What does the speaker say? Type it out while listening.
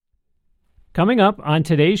Coming up on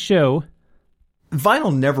today's show,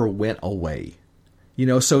 vinyl never went away.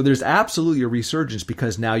 So there's absolutely a resurgence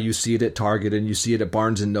because now you see it at Target and you see it at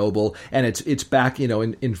Barnes & Noble, and it's back,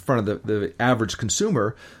 in front of the average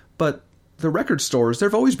consumer. But the record stores, there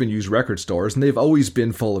have always been used record stores, and they've always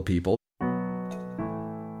been full of people.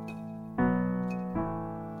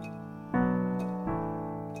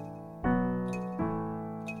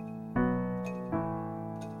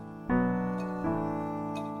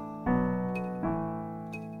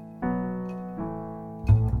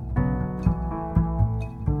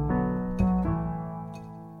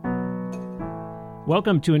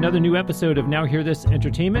 Welcome to another new episode of Now Hear This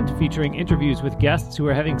Entertainment, featuring interviews with guests who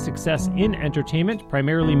are having success in entertainment,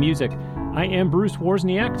 primarily music. I am Bruce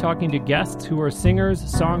Wozniak, talking to guests who are singers,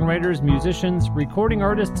 songwriters, musicians, recording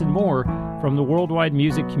artists, and more from the worldwide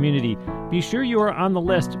music community. Be sure you are on the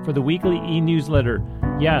list for the weekly e-newsletter.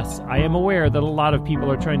 Yes, I am aware that a lot of people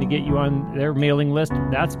are trying to get you on their mailing list.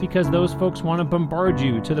 That's because those folks want to bombard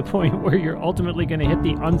you to the point where you're ultimately going to hit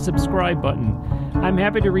the unsubscribe button. I'm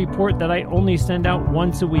happy to report that I only send out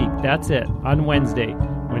once a week. That's it, on Wednesday,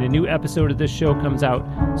 when a new episode of this show comes out.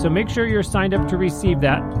 So make sure you're signed up to receive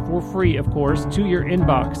that, for free, of course, to your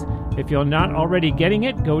inbox. If you're not already getting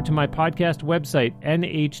it, go to my podcast website,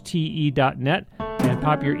 NHTE.net, and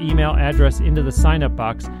pop your email address into the sign-up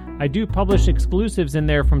box. I do publish exclusives in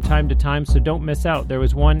there from time to time, so don't miss out. There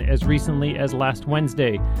was one as recently as last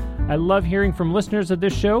Wednesday. I love hearing from listeners of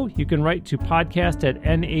this show. You can write to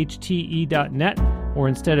podcast@nhte.net, or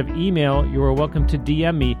instead of email, you are welcome to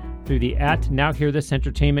DM me through the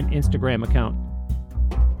 @NowHearThisEntertainment Instagram account.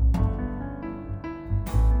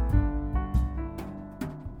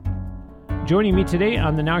 Joining me today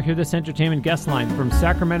on the Now Hear This Entertainment guest line from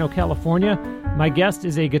Sacramento, California, my guest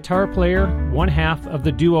is a guitar player, one half of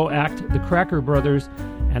the duo act, the Cracker Brothers,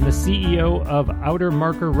 and the CEO of Outer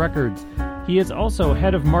Marker Records. He is also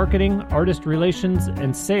head of marketing, artist relations,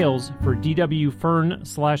 and sales for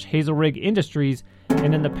Fearn/Hazelrigg Industries,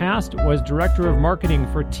 and in the past was director of marketing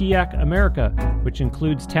for TEAC America, which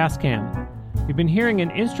includes TASCAM. We've been hearing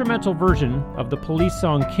an instrumental version of the Police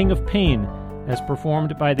song King of Pain, as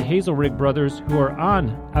performed by the Hazelrigg Brothers, who are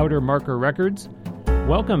on Outer Marker Records.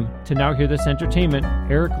 Welcome to Now Hear This Entertainment,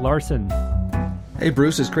 Eric Larsen. Hey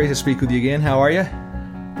Bruce, it's great to speak with you again. How are you?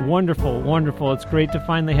 Wonderful, wonderful. It's great to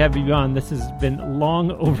finally have you on. This has been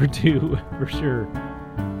long overdue, for sure.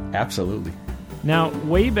 Absolutely. Now,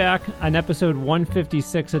 way back on episode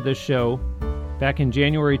 156 of this show, back in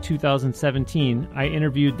January 2017, I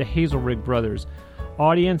interviewed the Hazelrigg Brothers.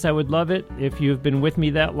 Audience, I would love it if you've been with me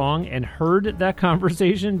that long and heard that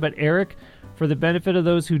conversation. But Eric, for the benefit of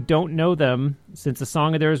those who don't know them, since a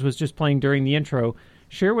song of theirs was just playing during the intro,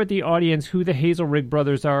 share with the audience who the Hazelrigg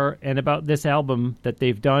Brothers are and about this album that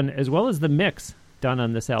they've done, as well as the mix done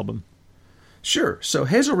on this album. Sure. So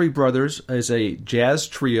Hazelrigg Brothers is a jazz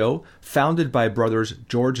trio founded by brothers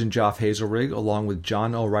George and Geoff Hazelrigg, along with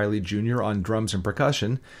John O'Reilly Jr. on drums and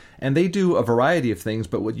percussion. And they do a variety of things,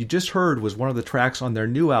 but what you just heard was one of the tracks on their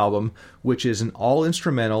new album, which is an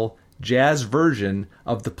all-instrumental jazz version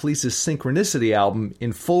of the Police's Synchronicity album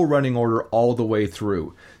in full running order all the way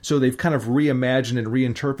through. So they've kind of reimagined and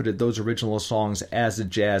reinterpreted those original songs as a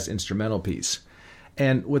jazz instrumental piece.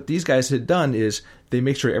 And what these guys had done is they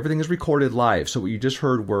make sure everything is recorded live. So what you just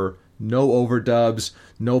heard were no overdubs,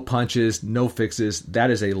 no punches, no fixes. That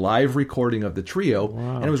is a live recording of the trio.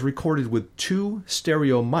 Wow. And it was recorded with 2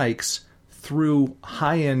 stereo mics through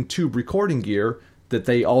high-end tube recording gear that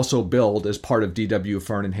they also build as part of D.W.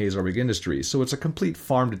 Fearn and Hazelrigg Industries. So it's a complete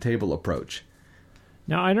farm-to-table approach.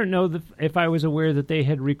 Now, I don't know if I was aware that they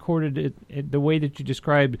had recorded it the way that you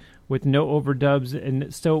described, with no overdubs.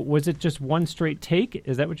 And so was it just one straight take?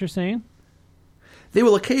 Is that what you're saying? They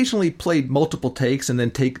will occasionally play multiple takes and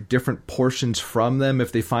then take different portions from them.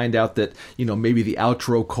 If they find out that, maybe the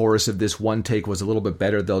outro chorus of this one take was a little bit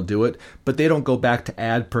better, they'll do it. But they don't go back to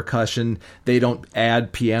add percussion. They don't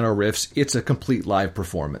add piano riffs. It's a complete live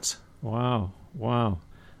performance. Wow.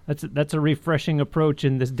 That's a refreshing approach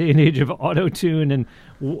in this day and age of auto-tune. And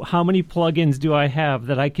how many plugins do I have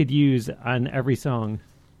that I could use on every song?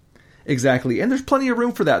 Exactly. And there's plenty of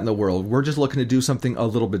room for that in the world. We're just looking to do something a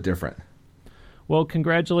little bit different. Well,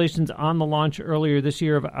 congratulations on the launch earlier this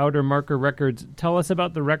year of Outer Marker Records. Tell us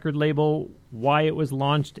about the record label, why it was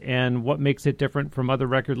launched, and what makes it different from other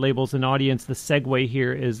record labels. And audience, the segue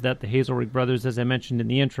here is that the Hazelrigg Brothers, as I mentioned in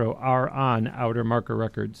the intro, are on Outer Marker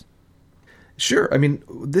Records. Sure. I mean,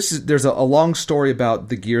 there's a long story about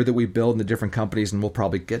the gear that we build in the different companies, and we'll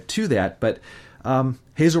probably get to that. But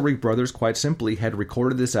Hazelrigg Brothers, quite simply, had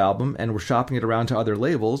recorded this album and were shopping it around to other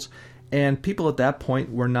labels. And people at that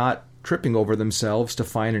point were not tripping over themselves to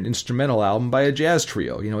find an instrumental album by a jazz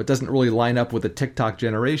trio. It doesn't really line up with the TikTok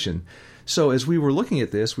generation. So as we were looking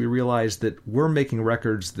at this, we realized that we're making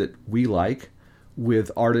records that we like,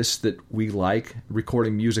 with artists that we like,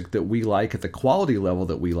 recording music that we like at the quality level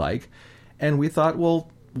that we like. And we thought,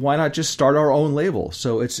 well, why not just start our own label?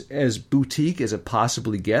 So it's as boutique as it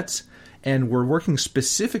possibly gets. And we're working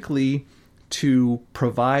specifically to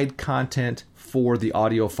provide content for the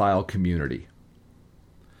audiophile community.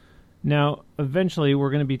 Now, eventually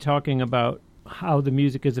we're going to be talking about how the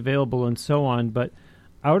music is available and so on, but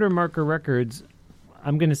Outer Marker Records,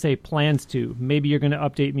 I'm going to say plans to. Maybe you're going to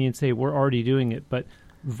update me and say we're already doing it, but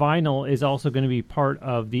vinyl is also going to be part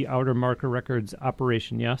of the Outer Marker Records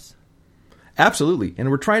operation, yes? Absolutely.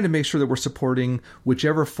 And we're trying to make sure that we're supporting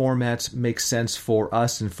whichever formats make sense for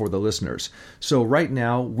us and for the listeners. So right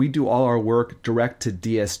now, we do all our work direct to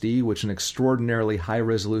DSD, which is an extraordinarily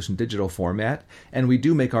high-resolution digital format. And we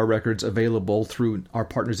do make our records available through our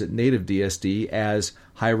partners at Native DSD as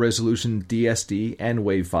high-resolution DSD and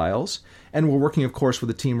WAV files. And we're working, of course, with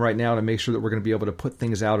the team right now to make sure that we're going to be able to put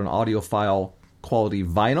things out on audiophile quality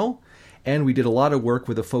vinyl. And we did a lot of work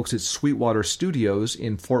with the folks at Sweetwater Studios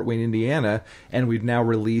in Fort Wayne, Indiana, and we've now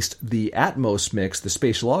released the Atmos mix, the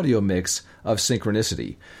spatial audio mix of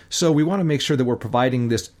Synchronicity. So we want to make sure that we're providing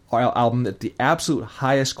this album at the absolute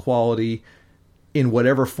highest quality in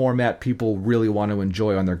whatever format people really want to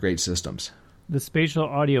enjoy on their great systems. The spatial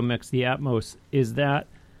audio mix, the Atmos, is that...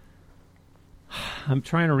 I'm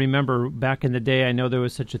trying to remember back in the day, I know there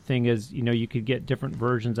was such a thing as, you could get different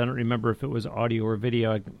versions. I don't remember if it was audio or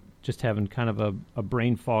video. I'm just having kind of a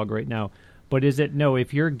brain fog right now. But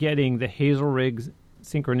if you're getting the Hazelrigg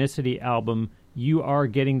Synchronicity album, you are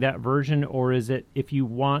getting that version, or is it if you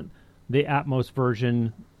want the Atmos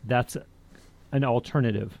version, that's an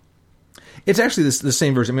alternative? It's actually the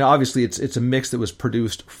same version. I mean, obviously, it's a mix that was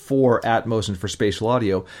produced for Atmos and for spatial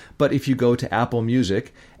audio. But if you go to Apple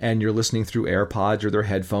Music and you're listening through AirPods or their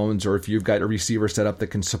headphones, or if you've got a receiver set up that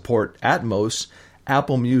can support Atmos,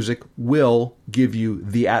 Apple Music will give you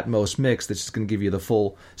the Atmos mix that's just going to give you the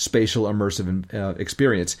full spatial immersive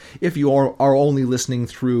experience. If you are only listening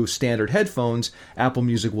through standard headphones, Apple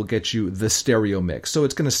Music will get you the stereo mix. So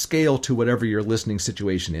it's going to scale to whatever your listening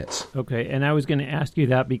situation is. Okay, and I was going to ask you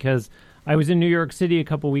that because I was in New York City a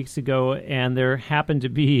couple weeks ago, and there happened to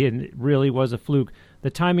be, and it really was a fluke,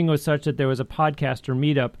 the timing was such that there was a podcaster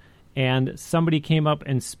meetup, and somebody came up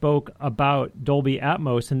and spoke about Dolby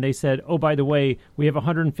Atmos, and they said, oh, by the way, we have a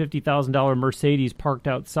 $150,000 Mercedes parked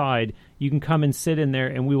outside. You can come and sit in there,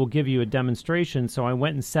 and we will give you a demonstration. So I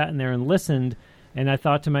went and sat in there and listened, and I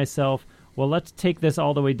thought to myself, well, let's take this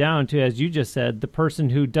all the way down to, as you just said, the person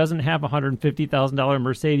who doesn't have a $150,000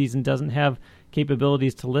 Mercedes and doesn't have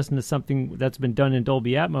capabilities to listen to something that's been done in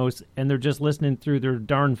Dolby Atmos, and they're just listening through their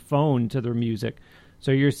darn phone to their music.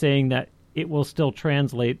 So you're saying that it will still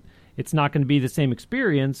translate. It's not going to be the same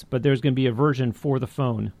experience, but there's going to be a version for the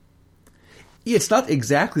phone. It's not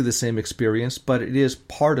exactly the same experience, but it is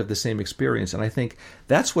part of the same experience. And I think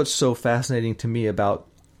that's what's so fascinating to me about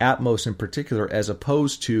Atmos in particular, as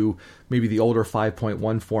opposed to maybe the older 5.1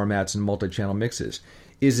 formats and multi-channel mixes,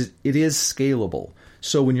 is it is scalable.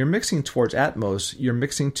 So when you're mixing towards Atmos, you're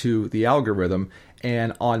mixing to the algorithm,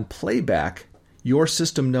 and on playback, your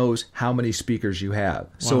system knows how many speakers you have.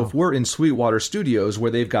 Wow. So if we're in Sweetwater Studios, where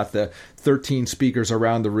they've got the 13 speakers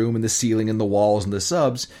around the room and the ceiling and the walls and the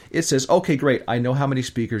subs, it says, okay, great, I know how many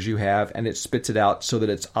speakers you have, and it spits it out so that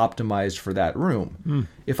it's optimized for that room.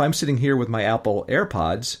 If I'm sitting here with my Apple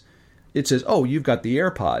AirPods, it says, oh, you've got the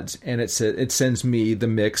AirPods, and it sends me the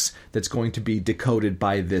mix that's going to be decoded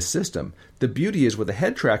by this system. The beauty is with the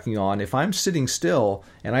head tracking on, if I'm sitting still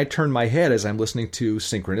and I turn my head as I'm listening to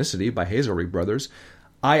Synchronicity by Hazelrigg Brothers,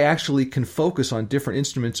 I actually can focus on different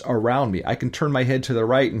instruments around me. I can turn my head to the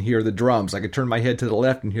right and hear the drums. I can turn my head to the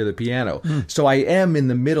left and hear the piano. So I am in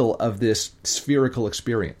the middle of this spherical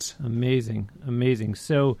experience. Amazing, amazing.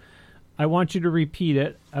 So I want you to repeat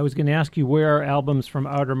it. I was going to ask you where are albums from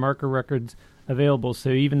Outer Marker Records available. So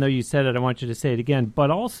even though you said it, I want you to say it again. But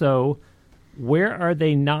also, where are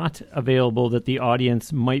they not available that the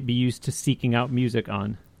audience might be used to seeking out music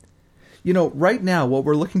on? Right now, what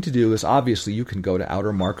we're looking to do is, obviously, you can go to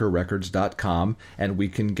outermarkerrecords.com and we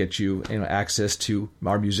can get you, access to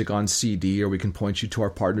our music on CD, or we can point you to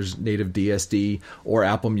our partners, Native DSD or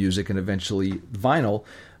Apple Music, and eventually vinyl.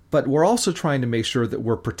 But we're also trying to make sure that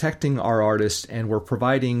we're protecting our artists and we're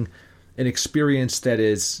providing an experience that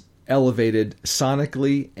is elevated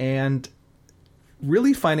sonically and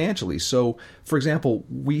really financially. So, for example,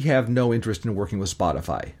 we have no interest in working with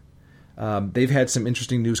Spotify. They've had some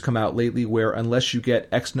interesting news come out lately where unless you get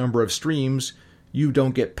X number of streams, you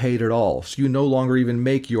don't get paid at all. So you no longer even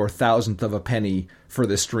make your thousandth of a penny for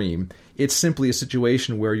the stream. It's simply a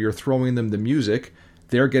situation where you're throwing them the music,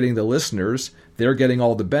 they're getting the listeners, they're getting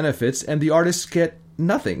all the benefits, and the artists get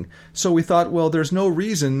nothing. So we thought, well, there's no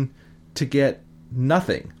reason to get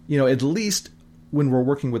nothing. At least when we're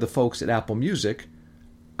working with the folks at Apple Music,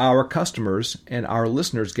 our customers and our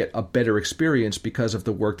listeners get a better experience because of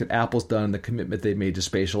the work that Apple's done and the commitment they've made to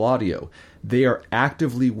spatial audio. They are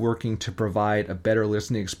actively working to provide a better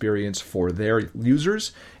listening experience for their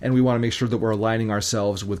users, and we want to make sure that we're aligning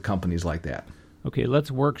ourselves with companies like that. Okay, let's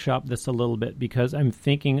workshop this a little bit, because I'm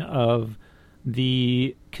thinking of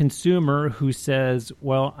the consumer who says,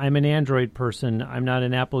 well, I'm an Android person, I'm not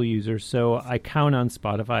an Apple user, so I count on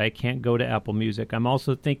Spotify, I can't go to Apple Music. I'm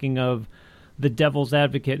also thinking of the devil's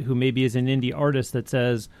advocate who maybe is an indie artist that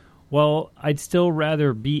says, well, I'd still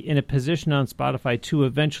rather be in a position on Spotify to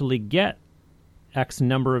eventually get X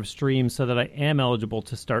number of streams so that I am eligible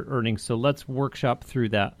to start earning. So let's workshop through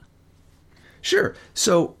that. Sure.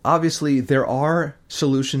 So obviously there are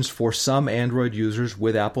solutions for some Android users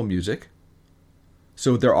with Apple Music.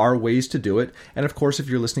 So there are ways to do it. And of course, if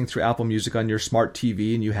you're listening through Apple Music on your smart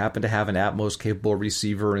TV and you happen to have an Atmos capable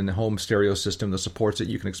receiver and a home stereo system that supports it,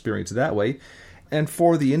 you can experience it that way. And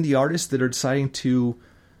for the indie artists that are deciding to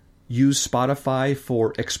use Spotify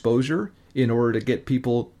for exposure in order to get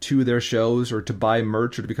people to their shows or to buy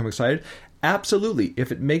merch or to become excited, absolutely.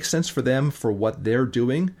 If it makes sense for them for what they're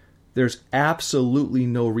doing, there's absolutely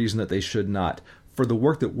no reason that they should not. For the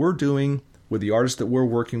work that we're doing, with the artists that we're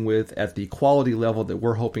working with, at the quality level that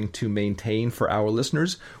we're hoping to maintain for our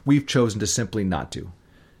listeners, we've chosen to simply not to.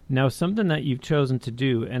 Now, something that you've chosen to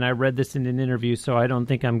do, and I read this in an interview, so I don't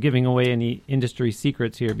think I'm giving away any industry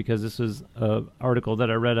secrets here, because this was an article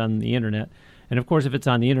that I read on the internet. And of course, if it's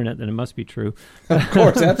on the internet, then it must be true. Of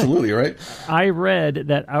course, absolutely, right? I read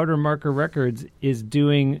that Outer Marker Records is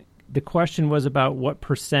doing... The question was about what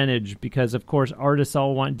percentage, because, of course, artists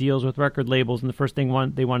all want deals with record labels, and the first thing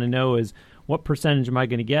they want to know is, what percentage am I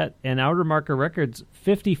going to get? And Outer Marker Records,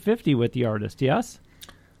 50-50 with the artist, yes?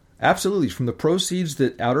 Absolutely. From the proceeds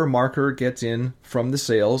that Outer Marker gets in from the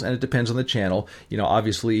sales, and it depends on the channel.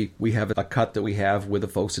 Obviously, we have a cut that we have with the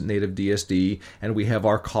folks at Native DSD, and we have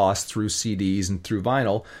our costs through CDs and through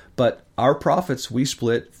vinyl. But our profits, we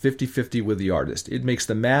split 50-50 with the artist. It makes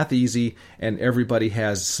the math easy, and everybody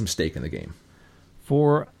has some stake in the game.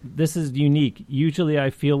 This is unique. Usually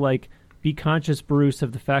I feel like, be conscious, Bruce,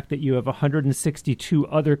 of the fact that you have 162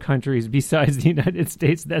 other countries besides the United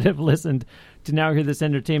States that have listened to Now Hear This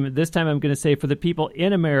Entertainment. This time I'm going to say, for the people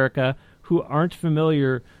in America who aren't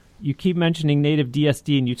familiar, you keep mentioning Native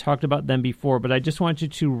DSD, and you talked about them before, but I just want you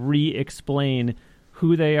to re-explain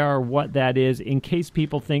who they are, what that is, in case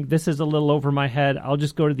people think this is a little over my head. I'll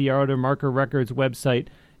just go to the Outer Marker Records website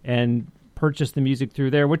and purchase the music through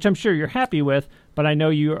there, which I'm sure you're happy with, but I know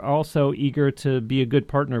you're also eager to be a good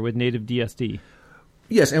partner with Native DSD.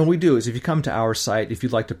 Yes, and what we do is, if you come to our site, if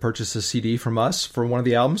you'd like to purchase a CD from us for one of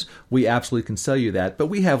the albums, we absolutely can sell you that, but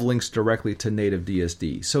we have links directly to Native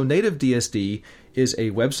DSD. So Native DSD is a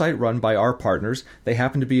website run by our partners. They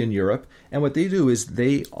happen to be in Europe, and what they do is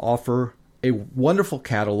they offer a wonderful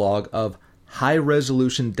catalog of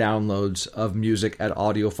high-resolution downloads of music at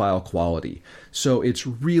audiophile quality. So it's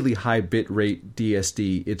really high bitrate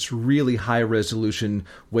DSD. It's really high-resolution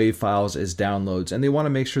WAV files as downloads. And they want to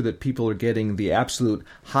make sure that people are getting the absolute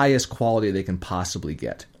highest quality they can possibly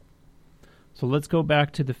get. So let's go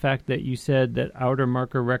back to the fact that you said that Outer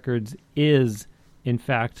Marker Records is, in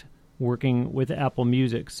fact, working with Apple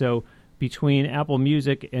Music. So between Apple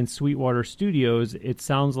Music and Sweetwater Studios, it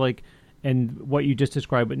sounds like, and what you just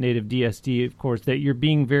described with Native DSD, of course, that you're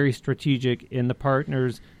being very strategic in the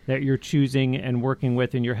partners that you're choosing and working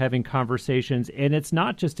with, and you're having conversations. And it's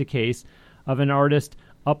not just a case of an artist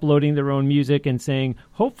uploading their own music and saying,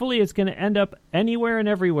 hopefully it's going to end up anywhere and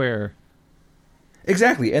everywhere.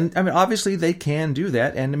 Exactly. And I mean, obviously they can do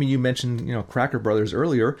that. And I mean, you mentioned, Cracker Brothers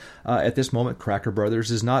earlier. At this moment, Cracker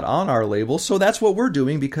Brothers is not on our label. So that's what we're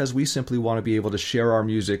doing, because we simply want to be able to share our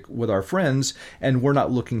music with our friends, and we're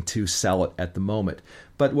not looking to sell it at the moment.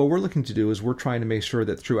 But what we're looking to do is we're trying to make sure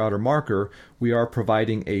that through Outer Marker, we are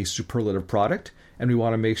providing a superlative product, and we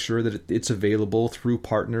want to make sure that it's available through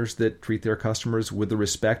partners that treat their customers with the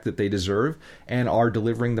respect that they deserve and are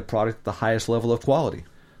delivering the product at the highest level of quality.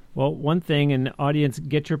 Well, one thing, and audience,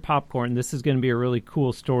 get your popcorn. This is going to be a really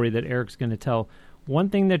cool story that Eric's going to tell. One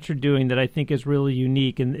thing that you're doing that I think is really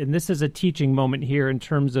unique, and this is a teaching moment here in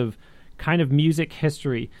terms of kind of music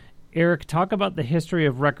history. Eric, talk about the history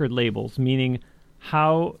of record labels, meaning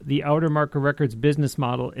how the Outer Marker Records business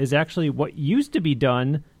model is actually what used to be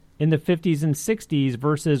done in the 50s and 60s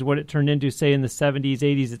versus what it turned into, say, in the 70s,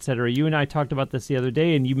 80s, et cetera. You and I talked about this the other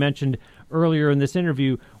day, and you mentioned earlier in this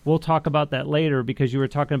interview, we'll talk about that later because you were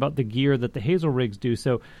talking about the gear that the Hazelriggs do.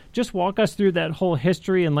 So just walk us through that whole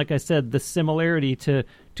history and, like I said, the similarity to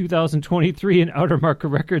 2023 and Outer Market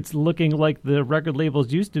Records looking like the record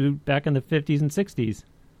labels used to back in the 50s and 60s.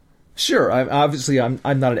 Sure.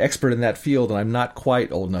 I'm not an expert in that field, and I'm not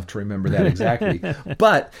quite old enough to remember that exactly.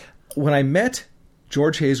 But when I met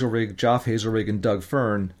George Hazelrigg, Joff Hazelrigg, and Doug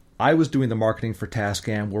Fearn, I was doing the marketing for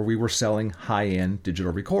TASCAM, where we were selling high-end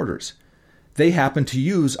digital recorders. They happened to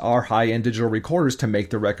use our high-end digital recorders to make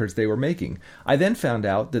the records they were making. I then found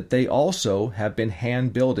out that they also have been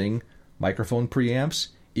hand-building microphone preamps,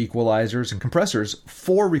 equalizers, and compressors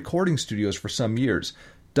for recording studios for some years.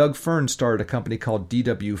 Doug Fearn started a company called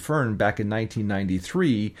D.W. Fearn back in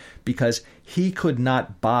 1993 because he could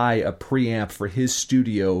not buy a preamp for his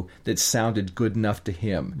studio that sounded good enough to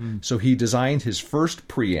him. So he designed his first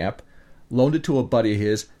preamp, loaned it to a buddy of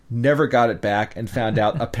his, never got it back, and found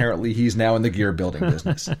out apparently he's now in the gear building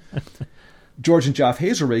business. George and Joff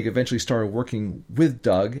Hazelrigg eventually started working with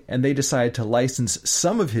Doug, and they decided to license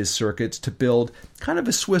some of his circuits to build kind of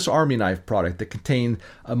a Swiss Army knife product that contained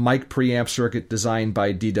a mic preamp circuit designed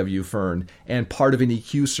by D.W. Fearn, and part of an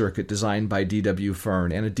EQ circuit designed by D.W.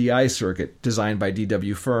 Fearn, and a DI circuit designed by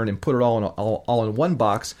D.W. Fearn, and put it all in one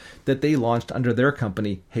box that they launched under their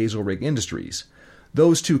company, Hazelrigg Industries.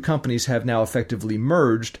 Those two companies have now effectively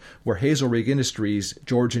merged, where Hazelrigg Industries,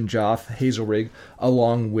 George and Joff Hazelrigg,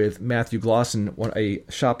 along with Matthew Glosson, a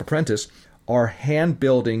shop apprentice, are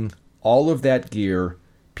hand-building all of that gear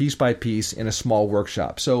piece by piece in a small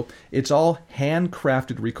workshop. So it's all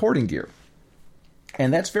handcrafted recording gear.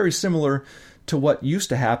 And that's very similar to what used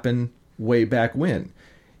to happen way back when.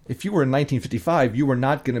 If you were in 1955, you were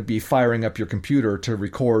not going to be firing up your computer to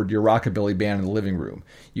record your rockabilly band in the living room.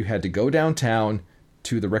 You had to go downtown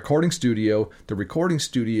to the recording studio. The recording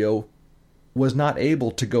studio was not able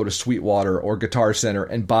to go to Sweetwater or Guitar Center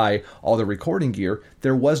and buy all the recording gear.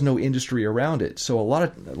 There was no industry around it. So a lot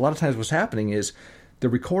of times what's happening is the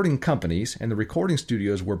recording companies and the recording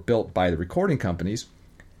studios were built by the recording companies,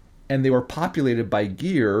 and they were populated by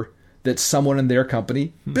gear that someone in their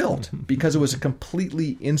company built because it was a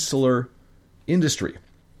completely insular industry.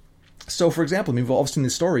 So, for example, we've all seen the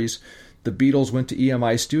stories. The Beatles went to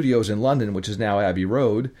EMI Studios in London, which is now Abbey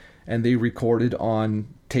Road, and they recorded on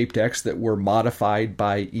tape decks that were modified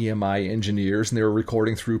by EMI engineers, and they were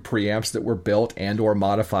recording through preamps that were built and or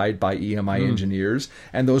modified by EMI engineers,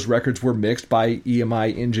 and those records were mixed by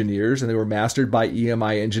EMI engineers, and they were mastered by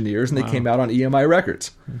EMI engineers, and they came out on EMI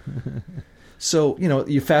records. So,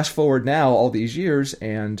 you fast forward now all these years,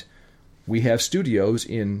 and we have studios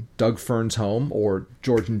in Doug Fearn's home or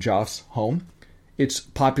George and Joff's home. It's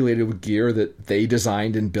populated with gear that they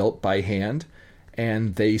designed and built by hand,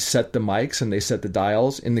 and they set the mics and they set the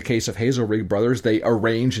dials. In the case of Hazelrigg Brothers, they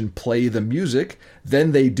arrange and play the music,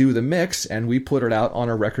 then they do the mix, and we put it out on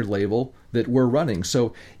a record label that we're running.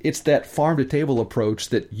 So it's that farm-to-table approach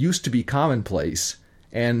that used to be commonplace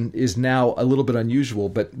and is now a little bit unusual,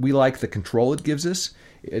 but we like the control it gives us.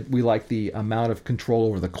 We like the amount of control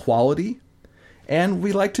over the quality, and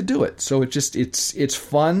we like to do it. So it's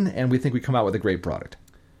fun, and we think we come out with a great product.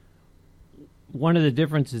 One of the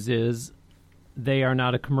differences is they are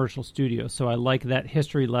not a commercial studio. So I like that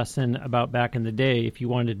history lesson about back in the day. If you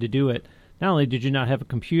wanted to do it, not only did you not have a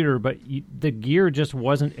computer, but the gear just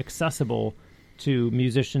wasn't accessible to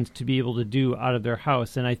musicians to be able to do out of their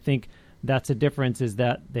house. And I think that's a difference, is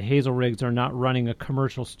that the Hazelriggs are not running a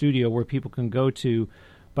commercial studio where people can go to.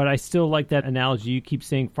 But I still like that analogy. You keep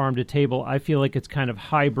saying farm to table. I feel like it's kind of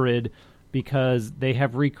hybrid because they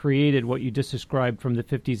have recreated what you just described from the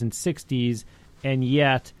 50s and 60s, and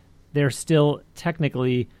yet they're still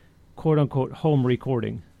technically, quote-unquote, home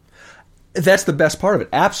recording. That's the best part of it.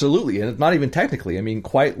 Absolutely. And not even technically. I mean,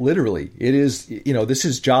 quite literally. It is, this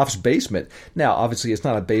is Joff's basement. Now, obviously, it's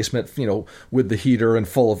not a basement, with the heater and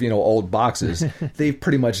full of, old boxes. They've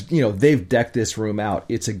pretty much, they've decked this room out.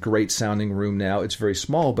 It's a great sounding room now. It's very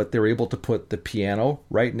small, but they're able to put the piano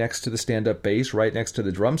right next to the stand-up bass, right next to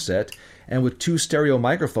the drum set. And with 2 stereo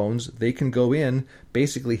microphones, they can go in,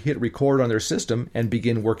 basically hit record on their system, and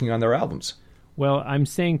begin working on their albums. Well, I'm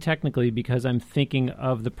saying technically because I'm thinking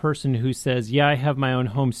of the person who says, yeah, I have my own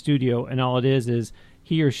home studio, and all it is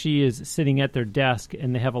he or she is sitting at their desk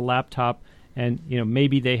and they have a laptop and,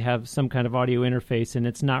 maybe they have some kind of audio interface, and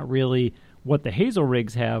it's not really what the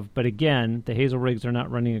Hazelriggs have. But again, the Hazelriggs are not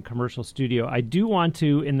running a commercial studio. I do want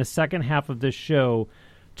to, in the second half of this show,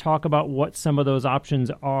 talk about what some of those options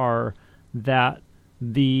are that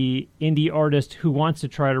the indie artist who wants to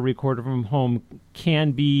try to record from home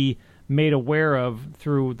can be made aware of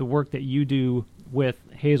through the work that you do with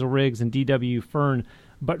Hazelrigg and DW Fearn.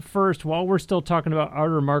 But first, while we're still talking about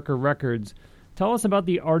Outer Marker Records, tell us about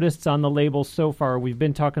the artists on the label so far. We've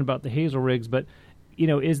been talking about the Hazelriggs, but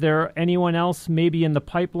is there anyone else maybe in the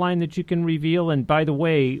pipeline that you can reveal? And by the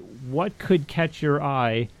way, what could catch your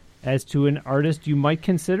eye as to an artist you might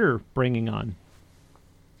consider bringing on?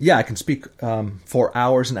 Yeah, I can speak for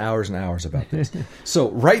hours and hours and hours about this. So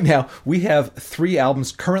right now, we have 3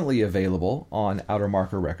 albums currently available on Outer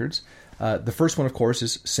Marker Records. The first one, of course,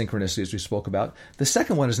 is Synchronicity, as we spoke about. The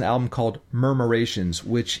second one is an album called Murmurations,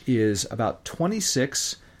 which is about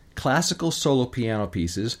 26 classical solo piano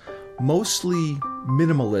pieces, mostly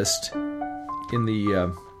minimalist in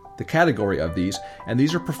the category of these. And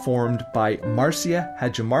these are performed by Marcia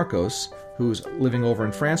Hadjimarcos, who's living over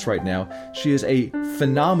in France right now. She is a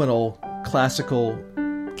phenomenal classical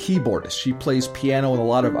keyboardist. She plays piano and a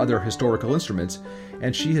lot of other historical instruments,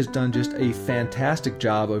 and she has done just a fantastic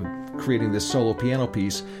job of creating this solo piano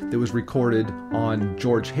piece that was recorded on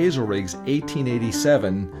George Hazelrigg's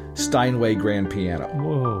 1887 Steinway grand piano.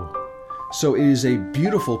 Whoa. So it is a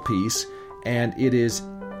beautiful piece, and it is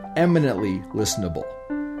eminently listenable.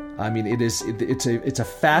 I mean, it's a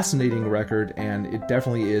fascinating record, and it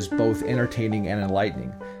definitely is both entertaining and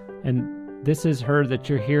enlightening. And this is her that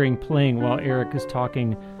you're hearing playing while Eric is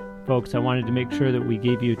talking. Folks, I wanted to make sure that we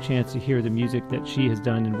gave you a chance to hear the music that she has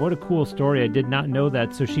done. And what a cool story. I did not know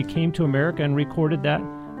that. So she came to America and recorded that?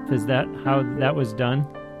 Is that how that was done?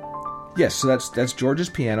 Yes, so that's George's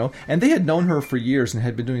piano. And they had known her for years and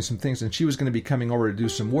had been doing some things, and she was going to be coming over to do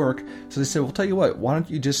some work. So they said, well, tell you what, why don't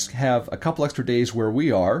you just have a couple extra days where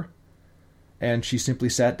we are? And she simply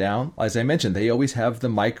sat down. As I mentioned, they always have the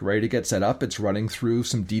mic ready to get set up. It's running through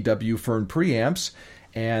some DW Fearn preamps.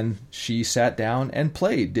 And she sat down and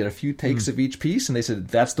played, did a few takes of each piece, and they said,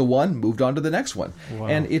 that's the one, moved on to the next one. Wow.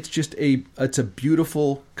 And it's just it's a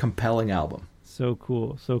beautiful, compelling album. So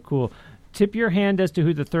cool, so cool. Tip your hand as to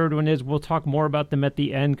who the third one is. We'll talk more about them at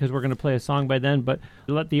the end because we're going to play a song by then, but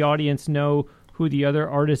let the audience know who the other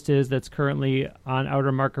artist is that's currently on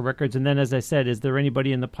Outer Marker Records. And then, as I said, is there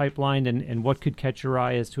anybody in the pipeline, and what could catch your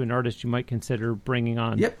eye as to an artist you might consider bringing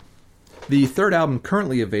on? Yep. The third album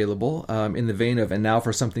currently available, in the vein of And Now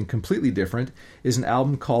for Something Completely Different, is an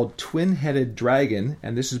album called Twin-Headed Dragon,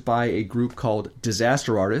 and this is by a group called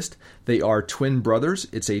Disaster Artist. They are twin brothers.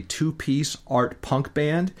 It's a 2-piece art punk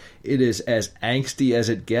band. It is as angsty as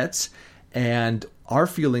it gets, and our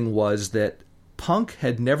feeling was that punk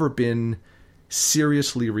had never been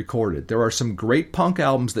seriously recorded. There are some great punk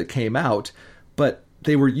albums that came out, but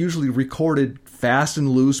they were usually recorded fast and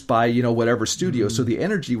loose by, whatever studio. So the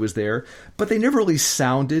energy was there, but they never really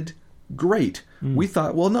sounded great. We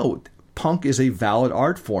thought, well, no, punk is a valid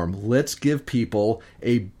art form. Let's give people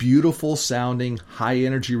a beautiful sounding, high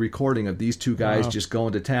energy recording of these two guys just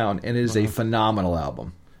going to town. And it is a phenomenal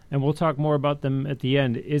album. And we'll talk more about them at the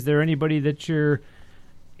end. Is there anybody that you're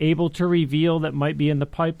able to reveal that might be in the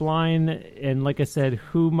pipeline? And like I said,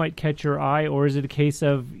 who might catch your eye? Or is it a case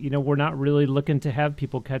of, we're not really looking to have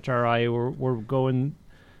people catch our eye, or we're going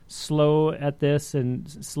slow at this, and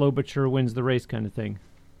slow but sure wins the race kind of thing?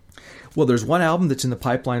 Well, there's one album that's in the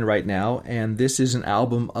pipeline right now, and this is an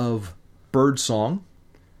album of birdsong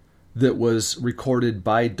that was recorded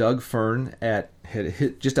by Doug Fearn at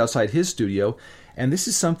just outside his studio. And this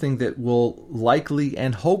is something that will likely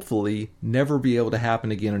and hopefully never be able to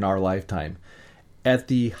happen again in our lifetime. At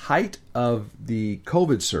the height of the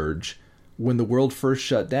COVID surge, when the world first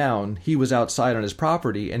shut down, he was outside on his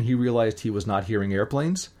property and he realized he was not hearing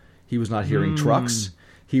airplanes. He was not hearing trucks.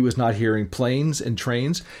 He was not hearing planes and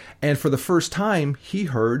trains. And for the first time, he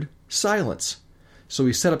heard silence. So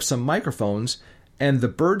he set up some microphones, and the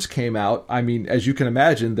birds came out. I mean, as you can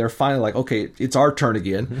imagine, they're finally like, okay, it's our turn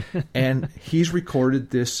again. And he's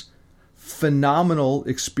recorded this phenomenal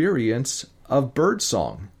experience of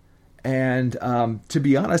birdsong. And to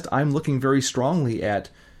be honest, I'm looking very strongly at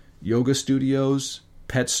yoga studios,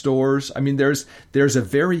 pet stores. I mean, there's a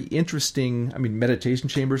very interesting, meditation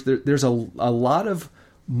chambers. There's a lot of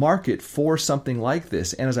market for something like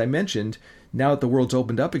this. And as I mentioned, now that the world's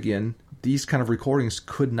opened up again, these kind of recordings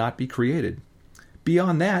could not be created.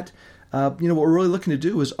 Beyond that, what we're really looking to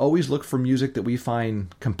do is always look for music that we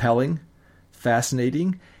find compelling,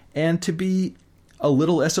 fascinating, and to be a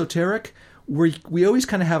little esoteric. We always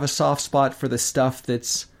kind of have a soft spot for the stuff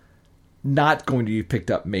that's not going to be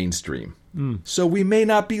picked up mainstream. So we may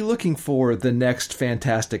not be looking for the next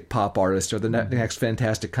fantastic pop artist or the next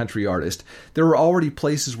fantastic country artist. There are already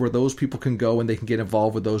places where those people can go and they can get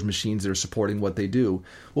involved with those machines that are supporting what they do.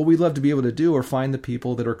 What we'd love to be able to do are find the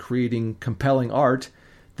people that are creating compelling art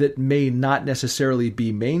that may not necessarily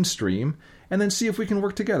be mainstream, and then see if we can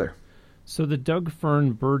work together. So the Doug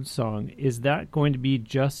Fearn bird song, is that going to be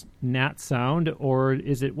just Nat sound, or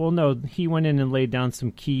is it, well, no, he went in and laid down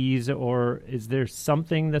some keys, or is there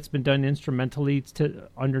something that's been done instrumentally to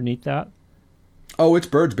underneath that? Oh, it's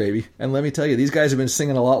birds, baby. And let me tell you, these guys have been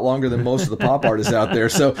singing a lot longer than most of the pop artists out there,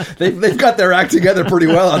 so they've got their act together pretty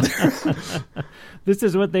well out there. This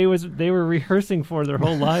is what they were rehearsing for their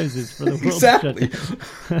whole lives, is for the world exactly.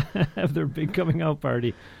 to have their big coming out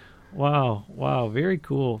party. Wow. Very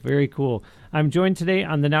cool. Very cool. I'm joined today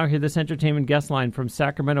on the Now Hear This Entertainment guest line from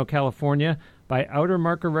Sacramento, California, by Outer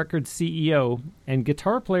Marker Records CEO and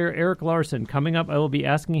guitar player Eric Larsen. Coming up, I will be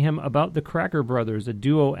asking him about the Cracker Brothers, a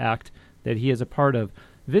duo act that he is a part of.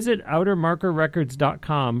 Visit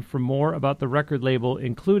outermarkerrecords.com for more about the record label,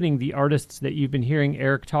 including the artists that you've been hearing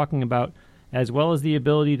Eric talking about, as well as the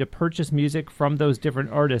ability to purchase music from those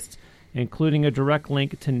different artists, including a direct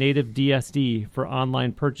link to native DSD for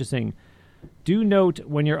online purchasing. Do note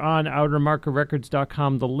when you're on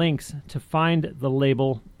outermarkerrecords.com the links to find the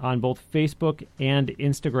label on both Facebook and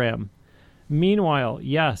Instagram. Meanwhile,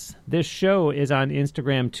 yes, this show is on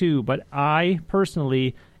Instagram too, but I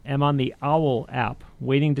personally am on the Owl app,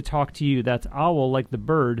 waiting to talk to you. That's Owl like the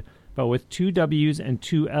bird, but with 2 W's and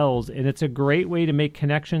 2 L's, and it's a great way to make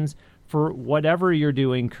connections for whatever you're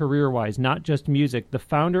doing career-wise, not just music. The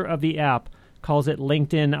founder of the app calls it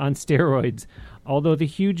LinkedIn on steroids, although the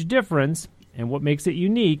huge difference, and what makes it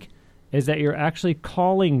unique, is that you're actually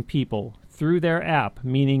calling people through their app,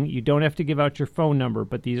 meaning you don't have to give out your phone number,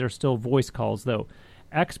 but these are still voice calls, though.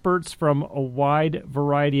 Experts from a wide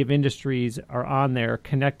variety of industries are on there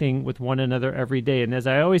connecting with one another every day. And as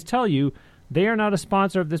I always tell you, they are not a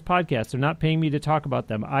sponsor of this podcast. They're not paying me to talk about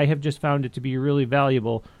them. I have just found it to be really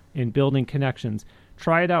valuable in building connections.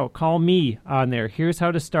 Try it out. Call me on there. Here's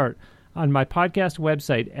how to start. On my podcast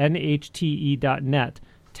website, NHTE.net,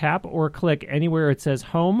 tap or click anywhere it says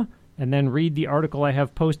home, and then read the article I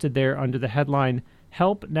have posted there under the headline,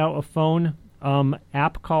 Help Now a Phone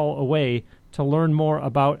App Call Away, to learn more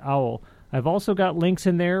about Owl. I've also got links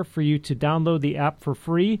in there for you to download the app for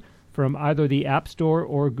free from either the App Store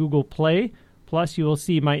or Google Play. Plus, you will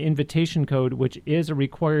see my invitation code, which is a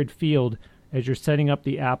required field as you're setting up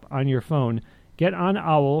the app on your phone. Get on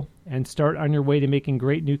Owl and start on your way to making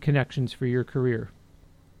great new connections for your career.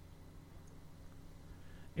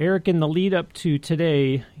 Eric, in the lead up to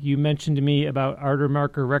today, you mentioned to me about Outer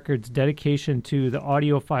Marker Records' dedication to the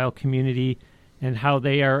audiophile community and how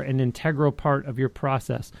they are an integral part of your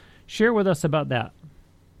process. Share with us about that.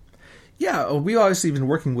 Yeah, we obviously have been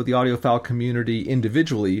working with the audiophile community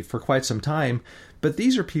individually for quite some time, but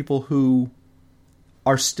these are people who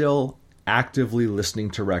are still actively listening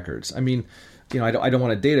to records. I mean, I don't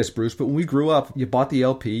want to date us, Bruce, but when we grew up, you bought the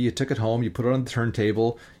LP, you took it home, you put it on the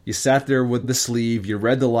turntable, you sat there with the sleeve, you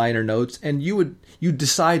read the liner notes, and you'd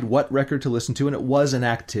decide what record to listen to, and it was an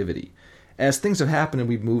activity. As things have happened and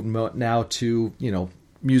we've moved now to,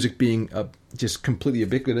 music being just completely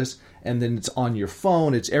ubiquitous, and then it's on your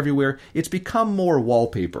phone, it's everywhere, it's become more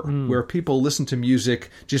wallpaper, where people listen to music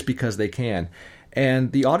just because they can.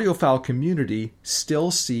 And the audiophile community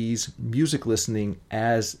still sees music listening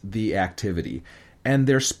as the activity. And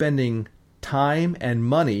they're spending time and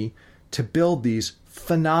money to build these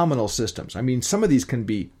phenomenal systems. I mean, some of these can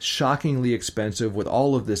be shockingly expensive with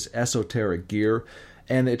all of this esoteric gear,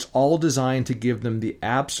 and it's all designed to give them the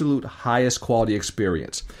absolute highest quality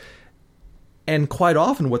experience. And quite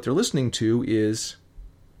often what they're listening to is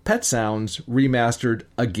Pet Sounds remastered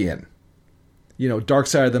again. Dark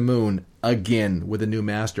Side of the Moon again with a new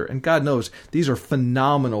master. And God knows, these are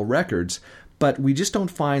phenomenal records, but we just don't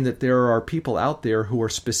find that there are people out there who are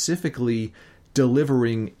specifically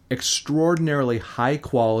delivering extraordinarily high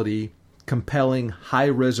quality, compelling, high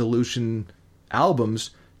resolution albums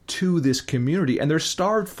to this community, and they're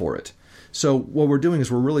starved for it. So what we're doing is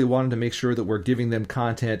we're really wanting to make sure that we're giving them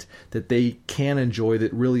content that they can enjoy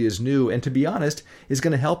that really is new, and to be honest, is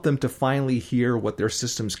going to help them to finally hear what their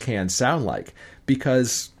systems can sound like.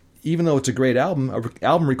 Because even though it's a great album, an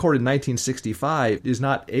album recorded in 1965 is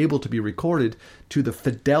not able to be recorded to the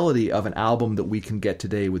fidelity of an album that we can get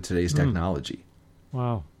today with today's technology.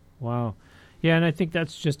 Wow. Yeah, and I think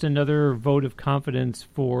that's just another vote of confidence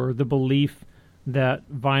for the belief that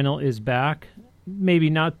vinyl is back. Maybe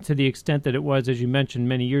not to the extent that it was, as you mentioned,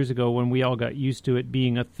 many years ago when we all got used to it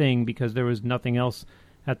being a thing because there was nothing else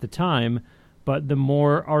at the time. But the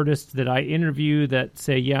more artists that I interview that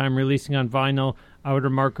say, yeah, I'm releasing on vinyl, I would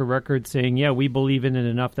remark a record saying, yeah, we believe in it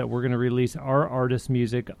enough that we're going to release our artist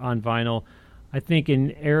music on vinyl. I think,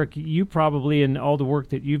 in Eric, you probably, in all the work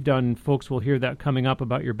that you've done, folks will hear that coming up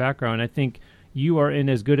about your background. I think you are in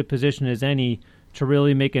as good a position as any to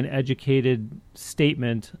really make an educated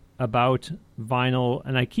statement about vinyl.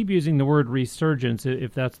 And I keep using the word resurgence,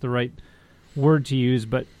 if that's the right word to use,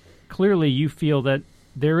 but clearly you feel that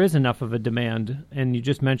there is enough of a demand, and you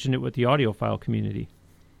just mentioned it with the audiophile community.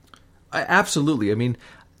 Absolutely. I mean,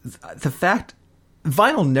 the fact,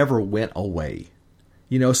 vinyl never went away.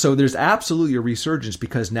 So there's absolutely a resurgence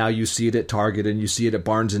because now you see it at Target and you see it at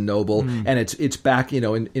Barnes & Noble, and it's back,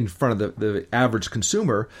 in front of the average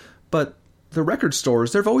consumer. But the record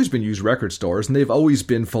stores, there have always been used record stores, and they've always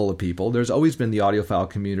been full of people. There's always been the audiophile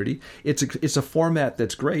community. It's a format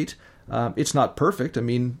that's great. It's not perfect. I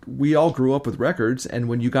mean, we all grew up with records, and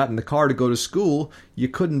when you got in the car to go to school, you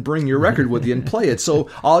couldn't bring your record with you and play it. So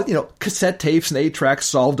all, cassette tapes and 8-tracks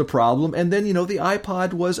solved a problem. And then, the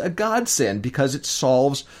iPod was a godsend because it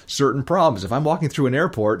solves certain problems. If I'm walking through an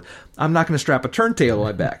airport, I'm not going to strap a turntable on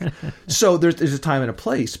my back. So there's a time and a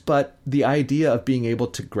place. But the idea of being able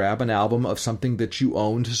to grab an album of something that you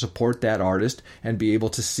own to support that artist and be able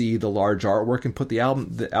to see the large artwork and put the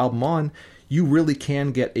album on, you really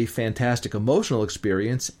can get a fantastic emotional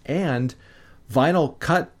experience. And vinyl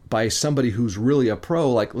cut by somebody who's really a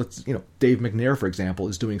pro, like Dave McNair, for example,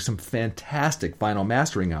 is doing some fantastic vinyl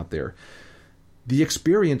mastering out there. The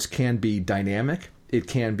experience can be dynamic, it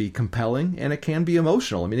can be compelling, and it can be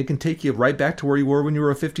emotional. I mean, it can take you right back to where you were when you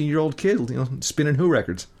were a 15-year-old kid, spinning Who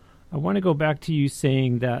records. I want to go back to you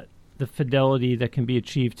saying that the fidelity that can be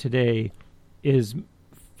achieved today is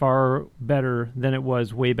far better than it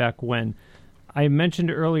was way back when. I mentioned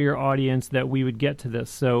earlier, audience, that we would get to this.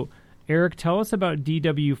 So, Eric, tell us about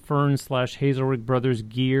D.W. Fearn / Hazelrigg Brothers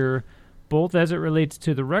gear, both as it relates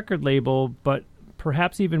to the record label, but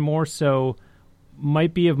perhaps even more so,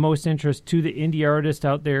 might be of most interest to the indie artist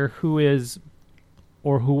out there who is,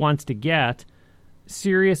 or who wants to get,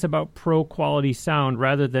 serious about pro-quality sound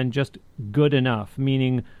rather than just good enough,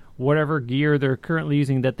 meaning whatever gear they're currently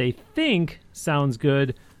using that they think sounds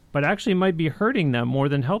good, but actually might be hurting them more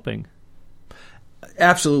than helping.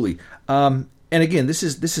 Absolutely. And again, this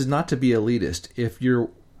is not to be elitist. If you're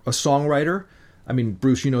a songwriter, I mean,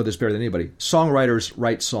 Bruce, you know this better than anybody. Songwriters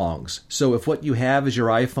write songs. So if what you have is your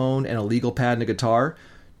iPhone and a legal pad and a guitar,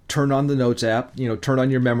 turn on the Notes app, turn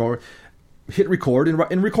on your memo, hit record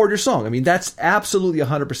and record your song. I mean, that's absolutely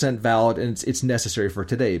 100% valid, and it's necessary for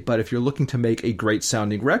today. But if you're looking to make a great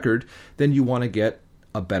sounding record, then you want to get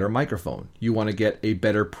a better microphone. You want to get a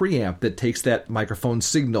better preamp that takes that microphone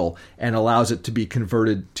signal and allows it to be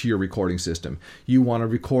converted to your recording system. You want to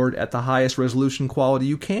record at the highest resolution quality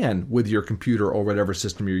you can with your computer or whatever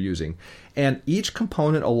system you're using. And each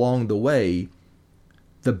component along the way,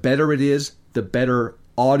 the better it is, the better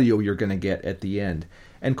audio you're going to get at the end.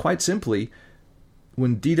 And quite simply,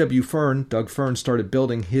 when D.W. Fearn, Doug Fearn, started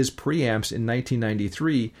building his preamps in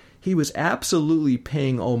 1993, he was absolutely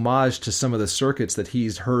paying homage to some of the circuits that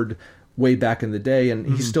he's heard way back in the day, and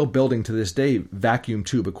he's still building to this day vacuum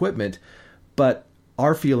tube equipment. But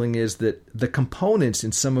our feeling is that the components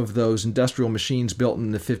in some of those industrial machines built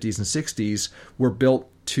in the 50s and 60s were built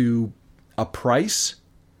to a price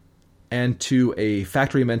and to a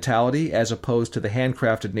factory mentality as opposed to the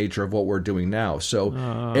handcrafted nature of what we're doing now. So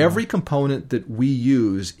every component that we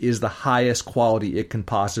use is the highest quality it can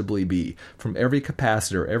possibly be. From every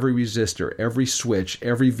capacitor, every resistor, every switch,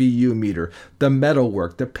 every VU meter, the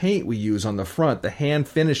metalwork, the paint we use on the front, the hand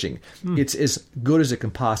finishing. It's as good as it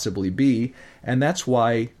can possibly be. And that's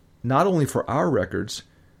why, not only for our records,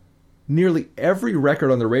 nearly every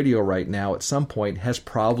record on the radio right now at some point has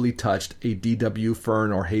probably touched a D.W.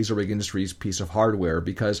 Fearn or Hazelrigg Industries piece of hardware,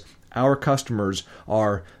 because our customers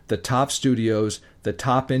are the top studios, the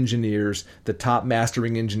top engineers, the top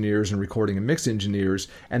mastering engineers and recording and mix engineers,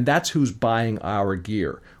 and that's who's buying our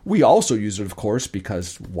gear. We also use it, of course,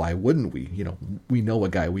 because why wouldn't we? We know a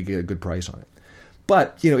guy, we get a good price on it.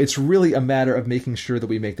 But, it's really a matter of making sure that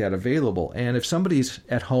we make that available. And if somebody's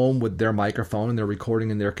at home with their microphone and they're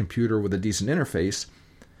recording in their computer with a decent interface,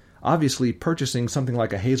 obviously purchasing something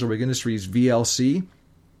like a Hazelrigg Industries VLC,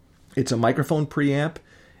 it's a microphone preamp,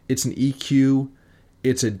 it's an EQ,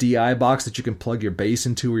 it's a DI box that you can plug your bass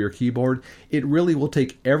into or your keyboard. It really will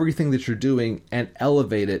take everything that you're doing and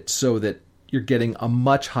elevate it so that you're getting a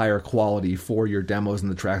much higher quality for your demos and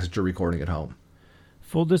the tracks that you're recording at home.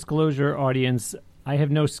 Full disclosure, audience, I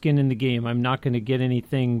have no skin in the game. I'm not going to get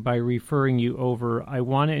anything by referring you over. I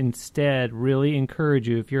want to instead really encourage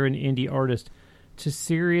you, if you're an indie artist, to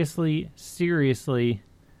seriously,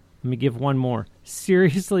 let me give one more,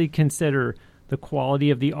 seriously consider the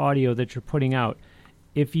quality of the audio that you're putting out.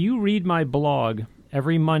 If you read my blog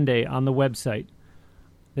every Monday on the website,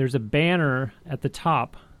 there's a banner at the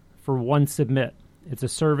top for One Submit. It's a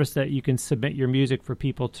service that you can submit your music for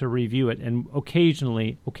people to review it. And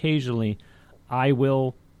occasionally, I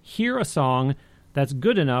will hear a song that's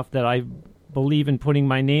good enough that I believe in putting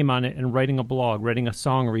my name on it and writing a blog, writing a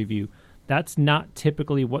song review. That's not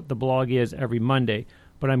typically what the blog is every Monday.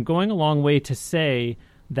 But I'm going a long way to say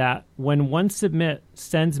that when One Submit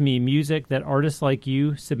sends me music that artists like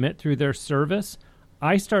you submit through their service,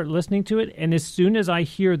 I start listening to it, and as soon as I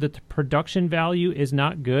hear that the production value is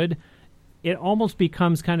not good, it almost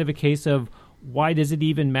becomes kind of a case of, why does it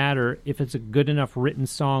even matter if it's a good enough written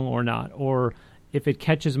song or not, or if it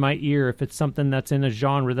catches my ear, if it's something that's in a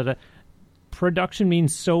genre that production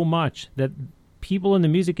means so much that people in the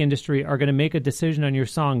music industry are going to make a decision on your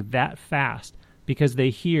song that fast because they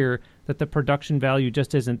hear that the production value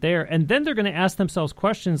just isn't there. And then they're going to ask themselves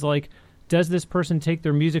questions like, does this person take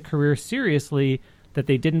their music career seriously, that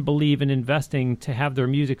they didn't believe in investing to have their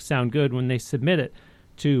music sound good when they submit it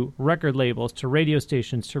to record labels, to radio